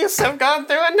trees have gone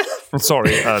through enough.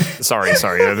 Sorry. I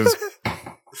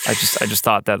just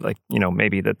thought that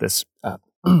maybe that this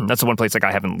that's the one place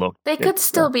I haven't looked. They could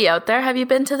still be out there. Have you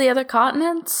been to the other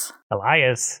continents?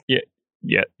 Elias.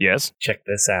 Yeah, yes. Check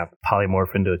this out.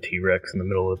 Polymorph into a T-Rex in the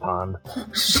middle of the pond.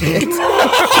 Shit.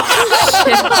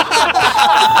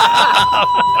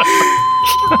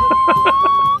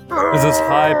 There's this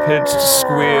high-pitched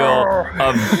squeal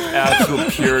of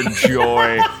absolute pure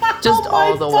joy. Just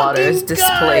all the water is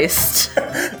displaced.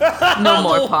 No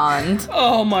more pond.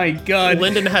 Oh my God.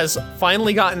 Lyndon has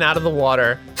finally gotten out of the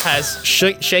water, has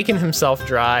shaken himself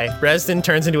dry. Resden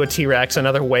turns into a T-Rex,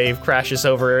 another wave crashes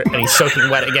over, and he's soaking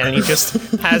wet again, and he just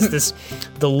has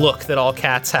the look that all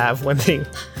cats have when they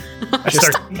I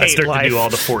start to do all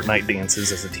the Fortnite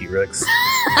dances as a T-Rex.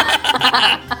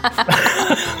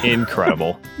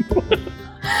 Incredible.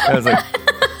 I was like,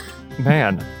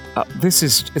 man, this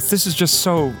is just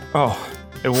so. Oh,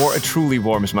 it truly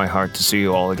warms my heart to see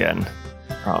you all again.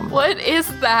 What is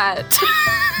that?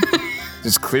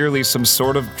 There's clearly some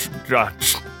sort of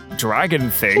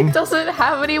dragon thing. It doesn't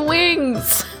have any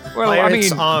wings. Well, I mean,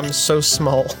 its arms so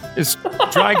small. Is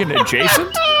dragon adjacent?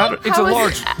 It's a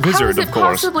large lizard, of course. How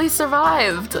has it possibly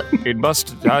survived? It must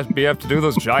have to do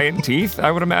those giant teeth,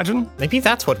 I would imagine. Maybe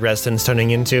that's what Resden's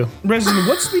turning into. Resden,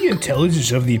 what's the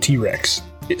intelligence of the T-Rex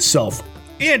itself?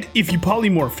 And if you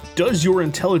polymorph, does your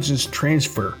intelligence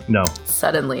transfer? No.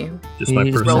 Suddenly. Just my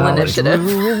personality.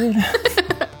 Roll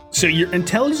initiative. So your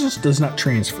intelligence does not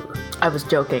transfer. I was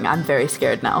joking. I'm very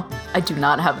scared now. I do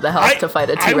not have the health to fight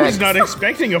a T-Rex. I was not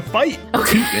expecting a fight.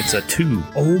 Okay. It's a 2.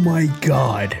 Oh my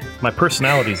God. My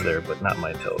personality's there, but not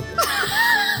my intelligence.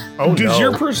 Does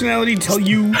your personality tell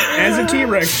you, as a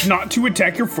T-Rex, not to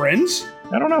attack your friends?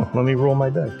 I don't know. Let me roll my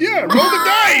dice. Yeah, roll the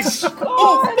dice!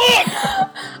 Oh,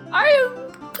 fuck! I am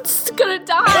gonna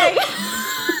die.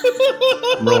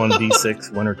 Rolling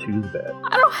D6, 1 or 2 is bad.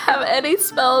 I don't have any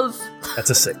spells. That's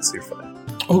a 6, you're fine.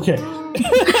 Okay.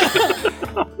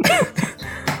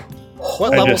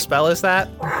 What level spell is that?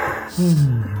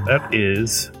 That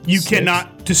is... You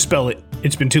cannot dispel it.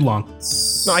 It's been too long.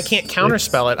 No, I can't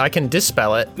counterspell it. I can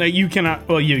dispel it. No, you cannot.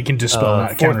 Well, you can dispel,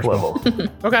 not counterspell. Level.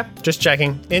 Okay, just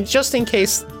checking. And just in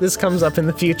case this comes up in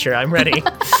the future, I'm ready.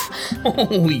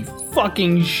 Holy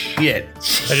fucking shit.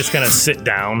 I just kind of sit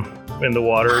down in the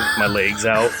water, my legs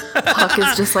out. Puck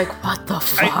is just like, what the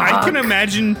fuck? I can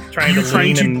imagine trying to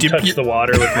lean and touch the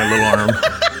water with my little arm.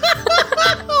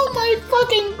 Oh my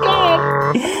fucking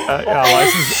God.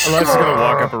 Elias is gonna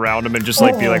walk up around him and just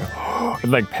be like,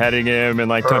 and like petting him and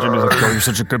like touching him. He's like, oh, you're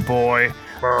such a good boy.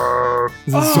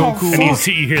 This is so cool. And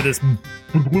you hear this.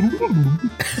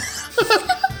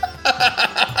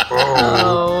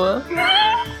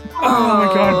 Oh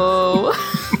my god.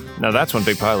 Now that's one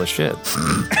big pile of shit.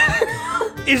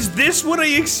 Is this what I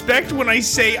expect when I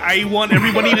say I want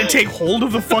everybody to take hold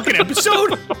of the fucking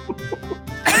episode?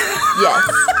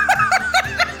 Yes.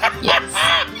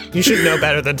 Yes. You should know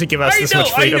better than to give us this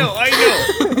much freedom.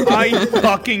 I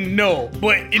fucking know.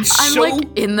 But it's I'm so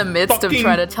like in the midst of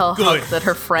trying to tell Huck that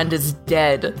her friend is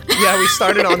dead. Yeah, we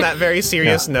started on that very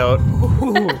serious note.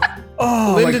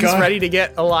 Oh, Lyndon's my God. ready to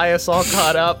get Elias all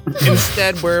caught up.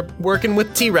 Instead, we're working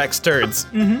with T-Rex turds.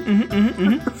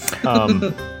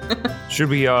 Should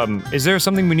we? Is there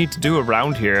something we need to do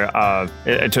around here?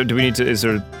 Do we need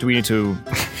to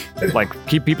like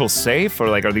keep people safe, or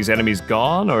like are these enemies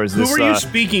gone, or is this? Who are you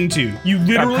speaking to? You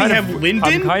literally have Lyndon?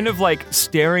 I'm kind of like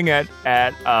staring at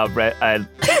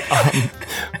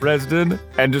Resden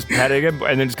and just petting him,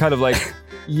 and then just kind of like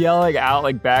yelling out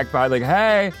like back behind, like,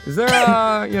 "Hey, is there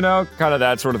kind of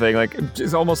that sort of thing?" Like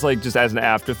it's almost like just as an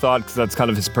afterthought because that's kind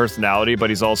of his personality, but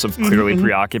he's also clearly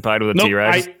preoccupied with a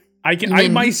T-Rex. I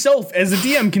myself, as a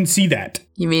DM, can see that.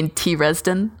 You mean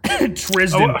T-Resden?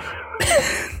 Trisden.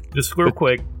 Just real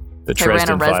quick. The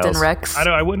Trisden files. Rex.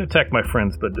 I wouldn't attack my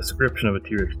friends, but description of a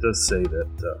T-Rex does say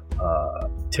that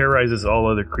terrorizes all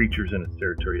other creatures in its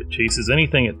territory. It chases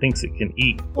anything it thinks it can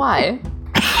eat. Why?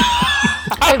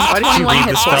 Why did you read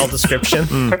the spell description?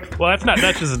 Well,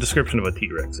 that's just a description of a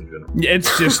T-Rex in general. Yeah,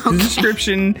 it's just the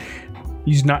description.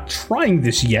 He's not trying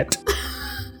this yet.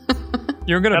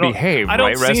 You're gonna behave, right, I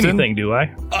don't see Resden? anything, do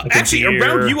I? Actually,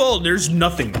 around you all, there's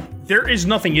nothing. There is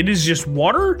nothing. It is just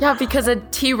water. Yeah, because a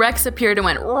T-Rex appeared and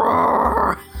went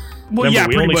roar. Well, Remember, yeah,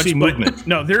 we pretty only much. see but movement.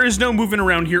 No, there is no movement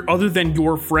around here other than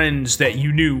your friends that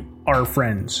you knew are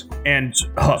friends. And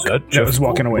Huck that was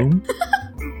walking away.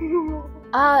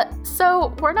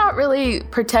 So we're not really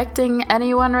protecting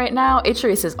anyone right now.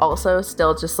 Atreus is also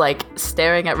still just like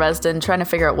staring at Resden, trying to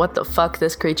figure out what the fuck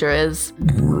this creature is.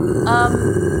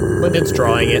 Lyndon's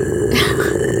drawing it.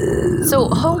 So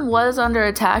home was under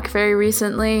attack very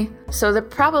recently, so they're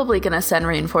probably gonna send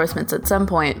reinforcements at some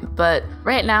point, but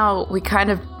right now we kind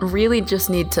of really just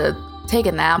need to take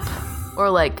a nap or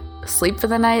like sleep for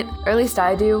the night, or at least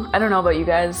I do. I don't know about you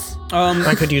guys.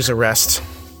 I could use a rest.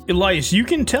 Elias, you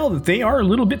can tell that they are a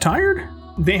little bit tired.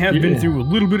 They have been through a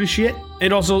little bit of shit.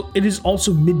 It is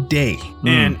also midday,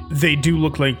 and they do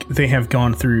look like they have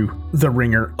gone through the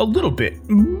ringer a little bit.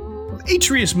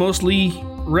 Atreus mostly,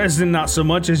 Resden not so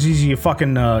much, as he's a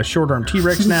fucking short-arm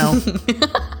T-Rex now.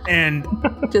 And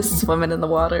just swimming in the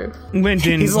water.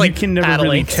 Lyndon, He's like you can never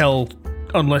really tell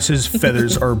unless his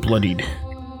feathers are bloodied.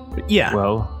 But yeah.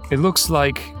 Well, it looks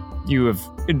like you have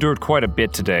endured quite a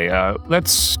bit today.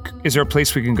 Is there a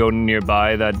place we can go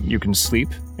nearby that you can sleep,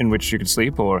 in which you can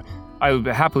sleep, or I would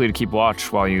be happily to keep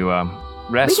watch while you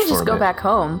rest. We can just go back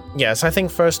home. Yes, I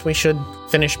think first we should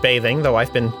finish bathing, though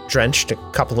I've been drenched a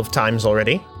couple of times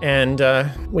already, and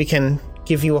we can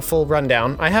give you a full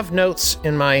rundown. I have notes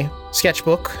in my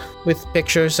sketchbook with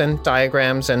pictures and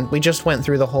diagrams, and we just went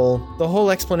through the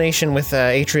whole explanation with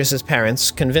Atreus's parents,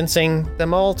 convincing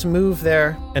them all to move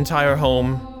their entire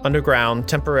home underground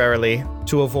temporarily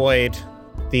to avoid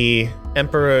the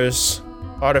Emperor's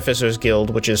Artificers Guild,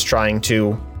 which is trying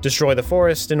to destroy the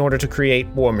forest in order to create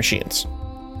war machines.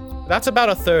 That's about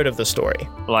a third of the story.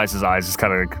 Elias's eyes just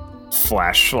kind of like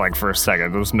flash like for a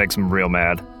second. This makes him real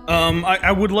mad.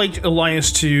 I would like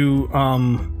Elias to,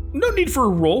 no need for a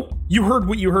roll. You heard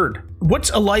what you heard. What's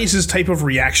Elias's type of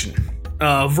reaction?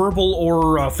 Verbal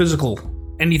or physical?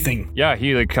 Anything? Yeah,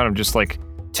 he like kind of just like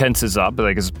tenses up,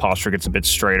 like his posture gets a bit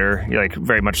straighter. He like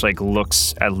very much like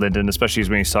looks at Lyndon, especially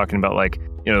when he's talking about like,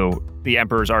 you know, the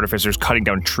Emperor's Artificers cutting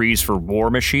down trees for war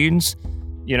machines.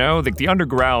 You know, like the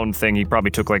underground thing he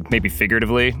probably took like maybe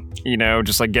figuratively, you know,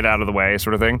 just like get out of the way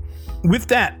sort of thing. With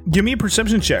that, give me a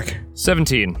perception check.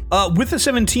 17. With a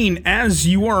 17, as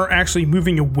you are actually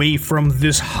moving away from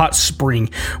this hot spring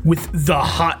with the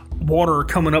hot water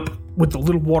coming up with the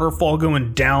little waterfall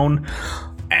going down,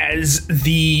 as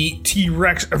the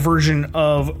T-Rex version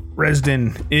of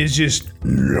Resden is just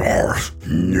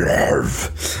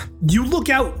you look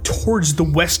out towards the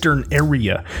western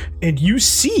area and you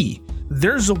see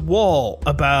there's a wall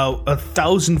about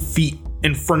 1,000 feet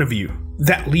in front of you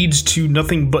that leads to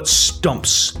nothing but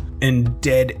stumps and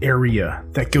dead area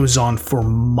that goes on for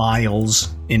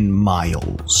miles and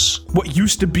miles. What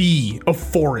used to be a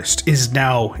forest is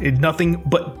now nothing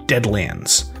but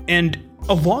deadlands. And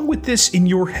along with this in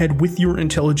your head, with your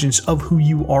intelligence of who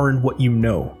you are and what you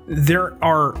know, there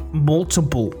are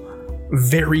multiple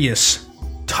various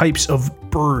types of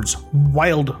birds,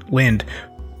 wildland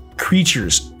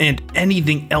creatures, and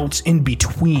anything else in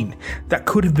between that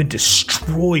could have been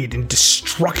destroyed and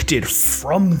destructed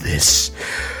from this.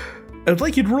 I'd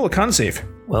like you to roll a con save.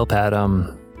 Well, Pat,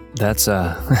 that's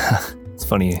it's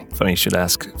funny you should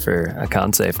ask for a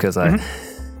con save because I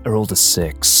rolled a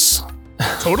 6.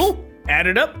 Total? Add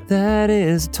it up. That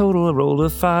is total. I rolled a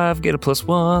 5, get a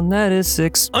 +1. That is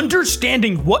 6.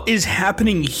 Understanding what is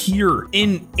happening here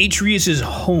in Atreus'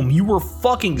 home, you were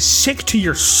fucking sick to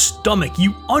your stomach.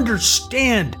 You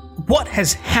understand what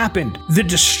has happened, the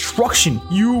destruction.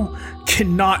 You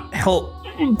cannot help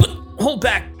but hold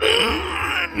back.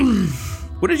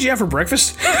 What did you have for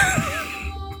breakfast?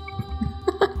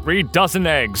 3 dozen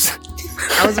eggs.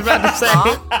 I was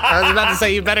about to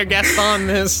say you better guess on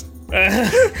this.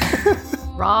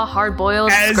 Raw,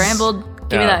 hard-boiled, scrambled.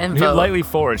 Give me that info. He lightly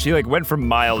foraged. He went for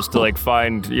miles to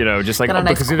find, because he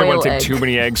didn't want to take too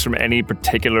many eggs from any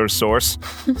particular source.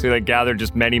 So he gathered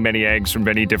just many, many eggs from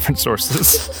many different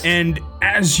sources. And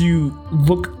as you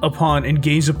look upon and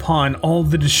gaze upon all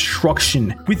the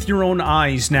destruction with your own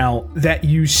eyes now that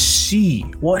you see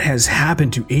what has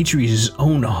happened to Atreus'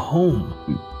 own home.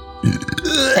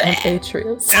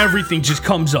 Atreus. Everything just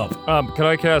comes up. I'm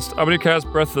going to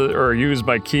cast breath or use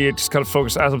my key. It just kind of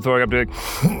focus as I'm throwing up, to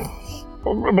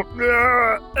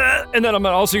and then I'm gonna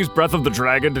also use Breath of the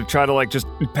Dragon to try to just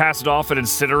pass it off and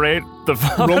incinerate the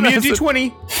Roll me a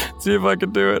d20. See if I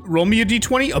can do it. Roll me a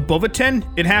d20. Above a 10,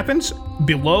 it happens.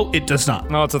 Below, it does not.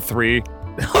 No, it's a 3.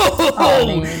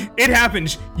 It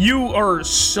happens. You are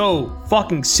so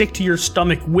fucking sick to your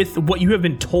stomach with what you have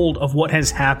been told of what has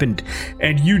happened,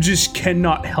 and you just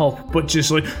cannot help but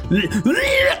just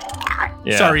Yeah.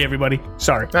 Sorry, everybody.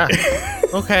 Sorry.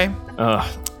 Okay.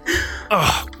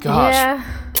 Oh, gosh. Yeah.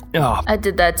 Oh. I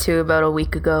did that too about a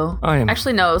week ago.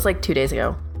 Actually, no, it was 2 days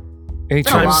ago.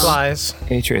 Time flies.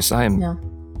 Atreus, I'm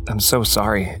so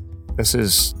sorry. This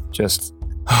is just...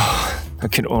 I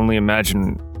can only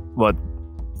imagine what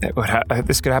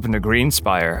this could happen to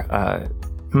Greenspire.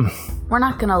 We're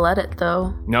not gonna let it,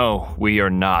 though. No, we are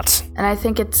not. And I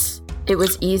think it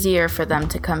was easier for them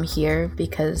to come here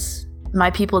because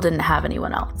my people didn't have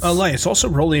anyone else. Elias, also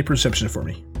roll a perception for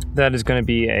me. That is going to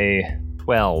be a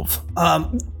 12.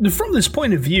 From this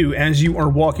point of view, as you are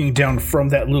walking down from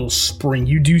that little spring,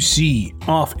 you do see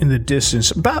off in the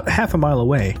distance, about half a mile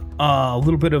away, a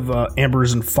little bit of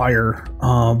embers and fire,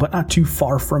 but not too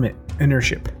far from it, an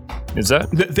airship. Is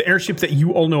that? The airship that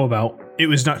you all know about, it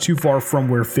was not too far from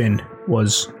where Finn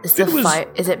was. Is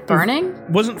it burning?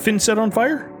 Wasn't Finn set on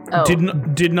fire? Oh.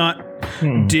 Did not.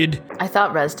 I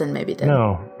thought Resden maybe did.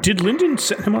 No. Did Lyndon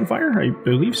set him on fire? I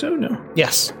believe so. No.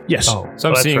 Yes. Oh, so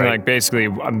I'm seeing right. I'm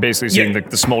basically seeing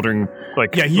the smoldering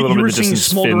you were seeing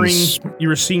smoldering. You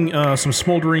were seeing some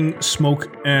smoldering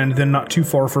smoke, and then not too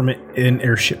far from it, an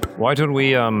airship. Why don't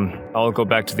we I'll go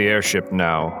back to the airship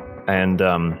now and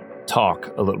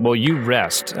talk a little. Well, you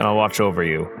rest and I'll watch over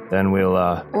you. Then we'll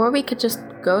Or we could just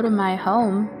go to my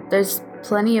home. There's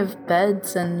plenty of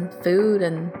beds and food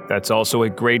and... That's also a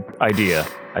great idea.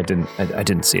 I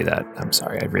didn't see that. I'm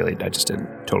sorry. I just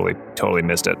didn't. Totally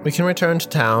missed it. We can return to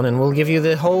town and we'll give you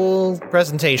the whole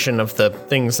presentation of the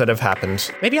things that have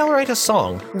happened. Maybe I'll write a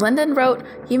song. Lyndon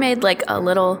he made a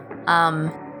little,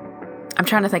 I'm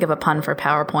trying to think of a pun for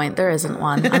PowerPoint. There isn't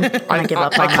one. I'm gonna give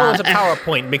up on that. I call it a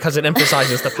PowerPoint because it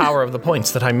emphasizes the power of the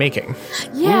points that I'm making.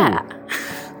 Yeah. Ooh.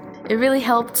 It really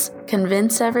helped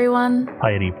convince everyone.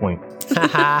 Piety point.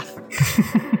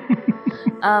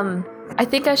 I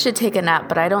think I should take a nap,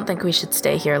 but I don't think we should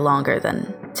stay here longer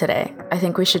than today. I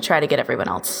think we should try to get everyone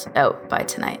else out by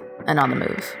tonight and on the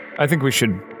move. I think we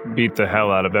should beat the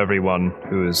hell out of everyone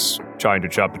who is trying to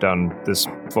chop down this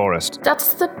forest.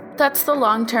 That's the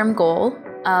long-term goal.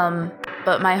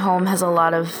 But my home has a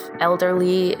lot of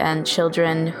elderly and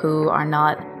children who are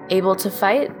not able to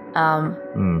fight.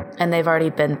 And they've already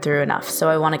been through enough, so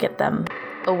I want to get them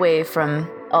away from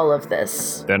all of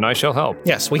this. Then I shall help.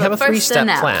 Yes, we have a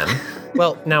 3-step plan.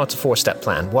 Well, now it's a 4-step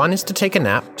plan. 1 is to take a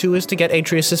nap, 2 is to get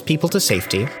Atreus' people to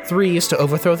safety, 3 is to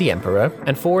overthrow the Emperor,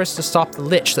 and 4 is to stop the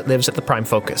Lich that lives at the Prime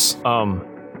Focus.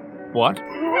 What?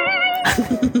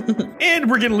 And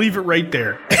we're gonna leave it right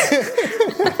there.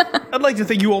 I'd like to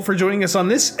thank you all for joining us on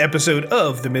this episode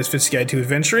of The Misfits Guide to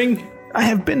Adventuring. I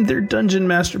have been their Dungeon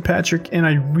Master, Patrick, and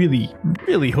I really,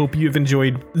 really hope you have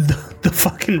enjoyed the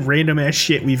fucking random ass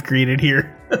shit we've created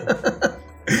here.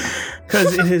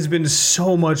 Because it has been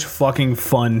so much fucking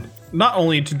fun. Not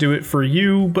only to do it for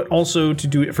you, but also to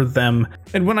do it for them.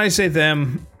 And when I say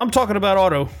them, I'm talking about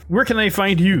Otto. Where can I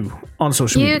find you on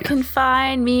social media? You can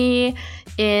find me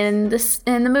in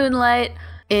the moonlight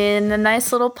in a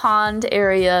nice little pond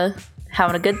area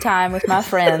having a good time with my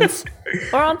friends,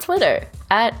 or on Twitter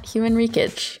at Human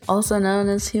Wreckage, also known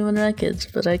as Human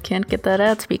Wreckage, but I can't get that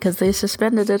at because they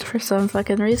suspended it for some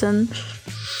fucking reason.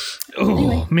 Oh,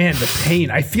 anyway. Man, the pain.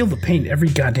 I feel the pain every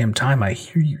goddamn time I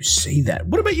hear you say that.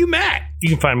 What about you, Matt? You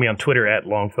can find me on Twitter at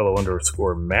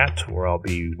Longfellow_Matt, where I'll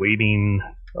be wading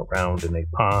around in a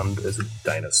pond as a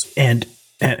dinosaur. And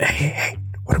hey,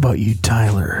 what about you,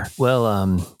 Tyler?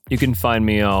 Well, you can find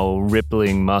me all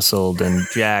rippling, muscled, and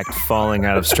jacked, falling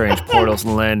out of strange portals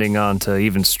and landing onto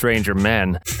even stranger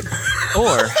men.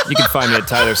 Or you can find me at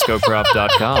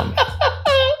TylerScowcroft.com.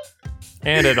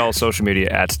 And at all social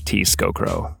media at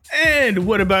TScowcrow. And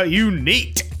what about you,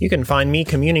 Nate? You can find me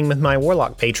communing with my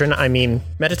warlock patron,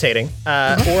 meditating,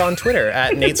 or on Twitter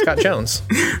at Nate Scott Jones.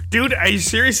 Dude, I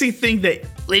seriously think that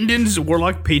Lyndon's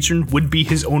warlock patron would be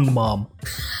his own mom.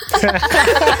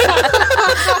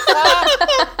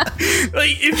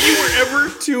 Like, if you were ever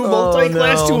to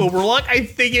multi-class to a warlock, I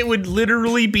think it would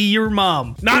literally be your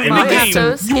mom. Not in the game.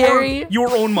 So scary. Your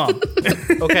own mom.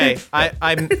 Okay,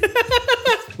 I'm.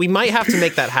 We might have to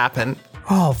make that happen.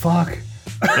 Oh, fuck.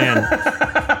 And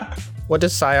What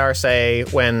does Sayar say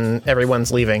when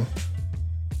everyone's leaving?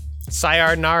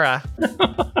 Sayonara.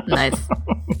 Nice.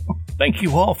 thank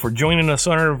you all for joining us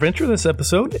on our adventure this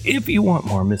episode. If you want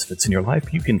more Misfits in your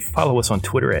life, you can follow us on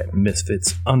Twitter at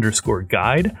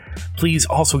Misfits_guide. Please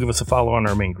also give us a follow on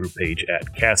our main group page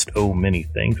at Cast O Many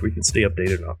Things, where you can stay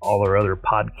updated on all our other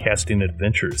podcasting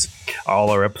adventures. All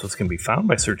our episodes can be found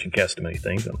by searching Cast O Many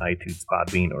Things on iTunes,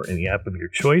 Podbean, or any app of your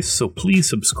choice, so please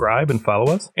subscribe and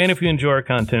follow us. And if you enjoy our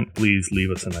content, please leave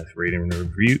us a nice rating and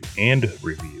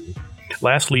review.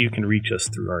 Lastly, you can reach us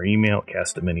through our email,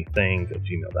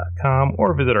 castofmanythings@gmail.com,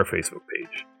 or visit our Facebook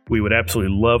page. We would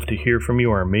absolutely love to hear from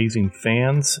you, our amazing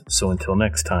fans. So until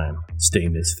next time, stay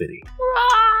misfitty.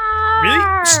 Really?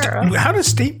 How does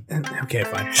stay? Okay,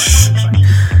 fine.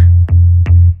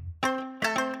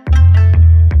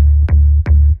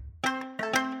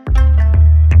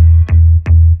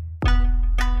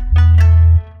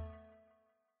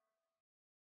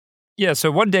 Yeah,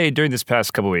 so one day during this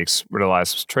past couple weeks, where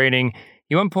Elias was training,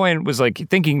 he at one point was like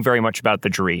thinking very much about the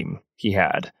dream he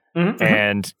had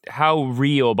and how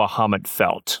real Bahamut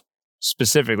felt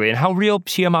specifically, and how real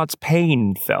Tiamat's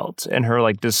pain felt and her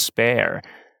like despair,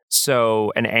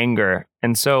 and anger.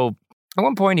 And so at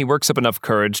one point he works up enough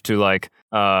courage to like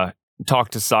talk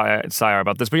to Sayar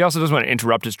about this, but he also doesn't want to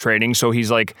interrupt his training, so he's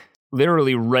like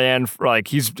literally ran, like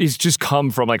he's just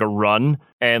come from like a run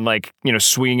and like, you know,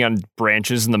 swinging on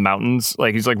branches in the mountains.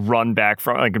 Like he's like run back up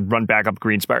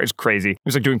Greenspire. It's crazy.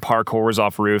 He's like doing parkours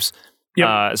off roofs.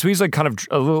 Yep. So he's like kind of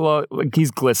a little like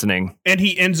he's glistening. And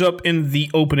he ends up in the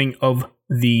opening of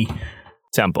the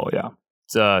temple. Yeah.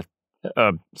 It's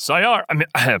Sayar. I mean,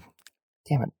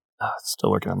 damn it.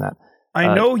 Still working on that.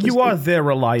 I know you are there,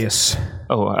 Elias.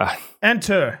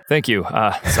 Enter. Thank you,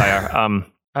 Sayar.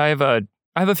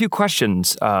 I have a few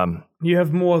questions. You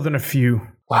have more than a few.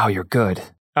 Wow, you're good.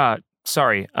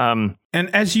 Sorry. And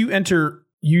as you enter,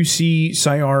 you see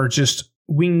Sayar just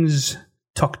wings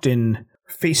tucked in,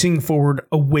 facing forward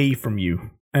away from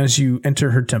you as you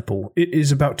enter her temple. It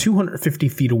is about 250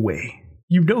 feet away.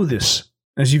 You know this,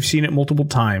 as you've seen it multiple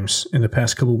times in the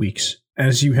past couple weeks,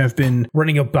 as you have been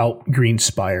running about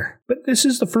Greenspire. But this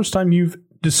is the first time you've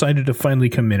decided to finally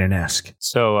come in and ask.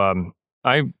 So,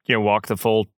 I walk the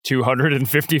full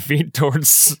 250 feet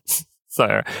towards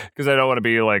Sayar because I don't want to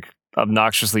be like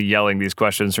obnoxiously yelling these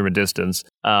questions from a distance.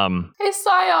 Hey,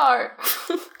 Sayar.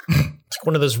 It's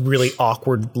one of those really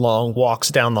awkward long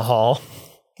walks down the hall.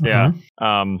 Yeah.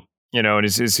 And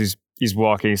he's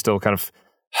walking. He's still kind of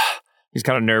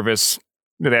nervous.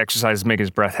 The exercises make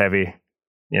his breath heavy.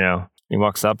 You know, he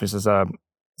walks up. He says, Sayar,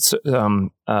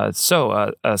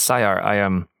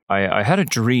 I had a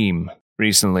dream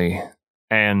recently.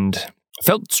 And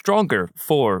felt stronger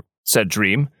for said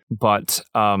dream, but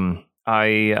I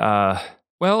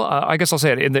guess I'll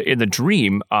say it. In the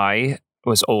dream, I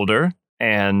was older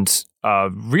and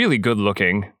really good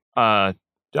looking. Your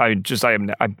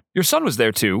son was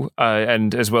there too,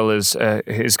 and as well as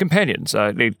his companions,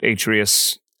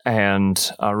 Atreus and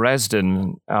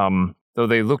Resden. Though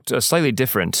they looked slightly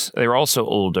different, they were also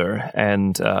older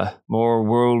and more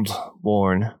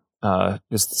world-worn, as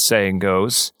the saying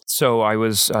goes. So I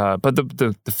was, but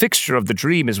the fixture of the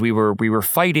dream is we were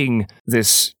fighting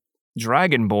this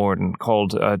dragonborn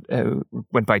called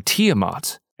went by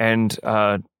Tiamat, and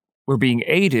we're being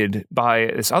aided by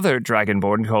this other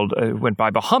dragonborn called went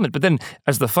by Bahamut. But then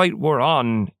as the fight wore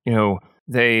on,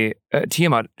 they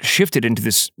Tiamat shifted into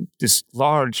this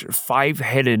large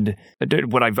 5-headed,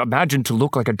 what I've imagined to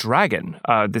look like a dragon.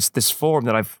 This form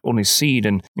that I've only seen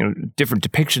in different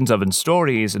depictions of in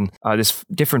stories, and this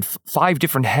 5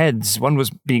 different heads. One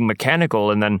was being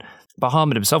mechanical, and then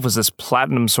Bahamut himself was this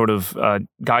platinum sort of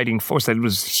guiding force that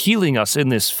was healing us in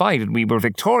this fight, and we were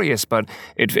victorious. But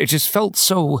it just felt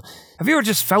so. Have you ever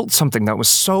just felt something that was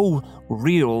so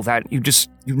real that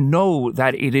you know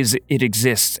that it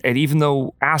exists, and even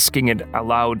though asking it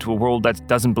aloud to a world that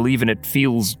doesn't believe in it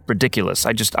feels ridiculous,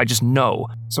 I just know.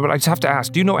 So, but I just have to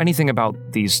ask: do you know anything about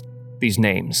these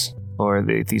names or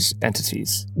these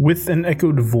entities? With an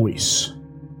echoed voice,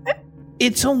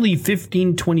 it's only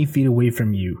 15, 20 feet away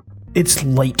from you. It's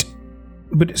light,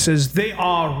 but it says they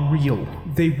are real.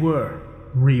 They were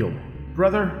real,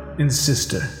 brother and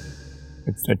sister.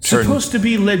 Supposed to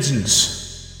be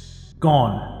legends,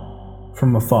 gone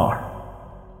from afar.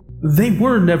 They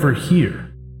were never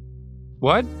here.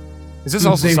 What? Is this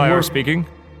also Sire speaking?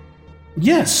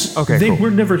 Yes. Okay, they cool. were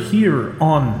never here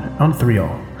on Anthrial.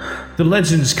 The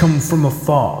legends come from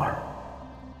afar.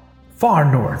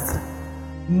 Far north.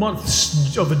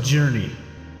 Months of a journey.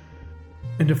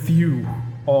 And a few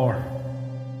are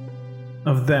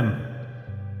of them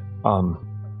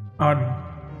are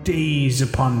days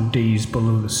upon days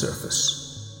below the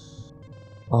surface.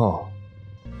 Oh.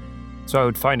 So I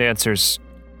would find answers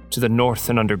to the north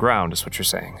and underground, is what you're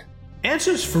saying.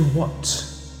 Answers for what?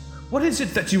 What is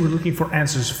it that you were looking for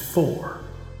answers for,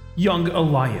 young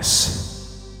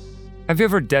Elias? Have you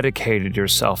ever dedicated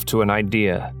yourself to an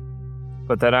idea,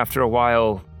 but that after a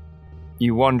while,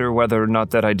 you wonder whether or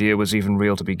not that idea was even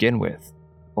real to begin with,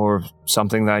 or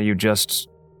something that you just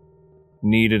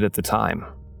needed at the time?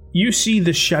 You see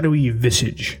the shadowy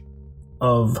visage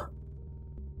of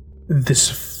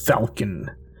this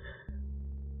falcon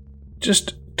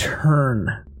just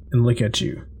turn and look at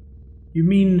you. You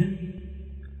mean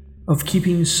of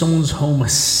keeping someone's home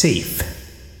safe?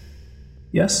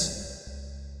 Yes?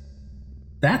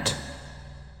 That?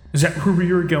 Is that where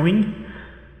you're going?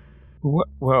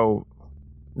 Well,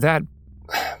 that,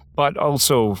 but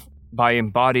also by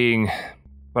embodying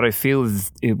what I feel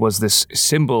it was this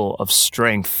symbol of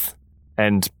strength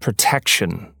and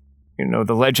protection.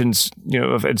 The legends,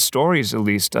 and stories at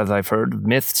least, as I've heard,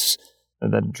 myths,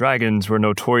 that dragons were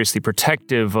notoriously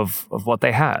protective of what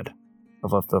they had,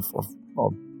 of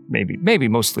maybe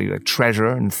mostly like treasure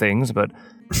and things, but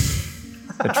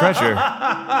the treasure.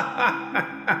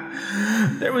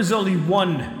 There was only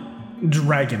one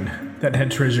dragon that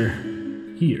had treasure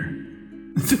here.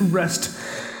 The rest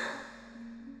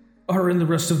are in the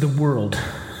rest of the world,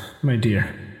 my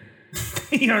dear.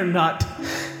 They are not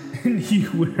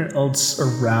anywhere else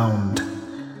around.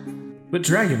 But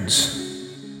dragons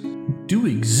do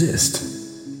exist.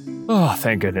 Oh,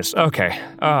 thank goodness. Okay.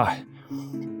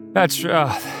 That's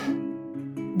well,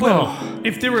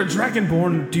 if there were a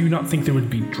dragonborn, do you not think there would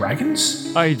be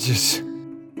dragons? I just,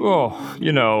 you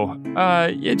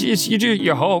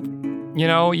hope,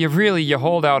 you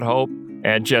hold out hope,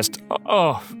 and just,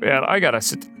 man, I gotta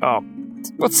sit. Oh,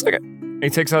 1 second. And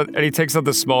he takes out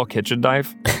the small kitchen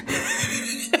knife.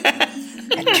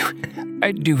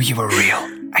 I knew you were real.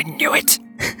 I knew it.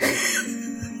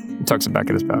 He tucks it back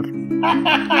in his pouch.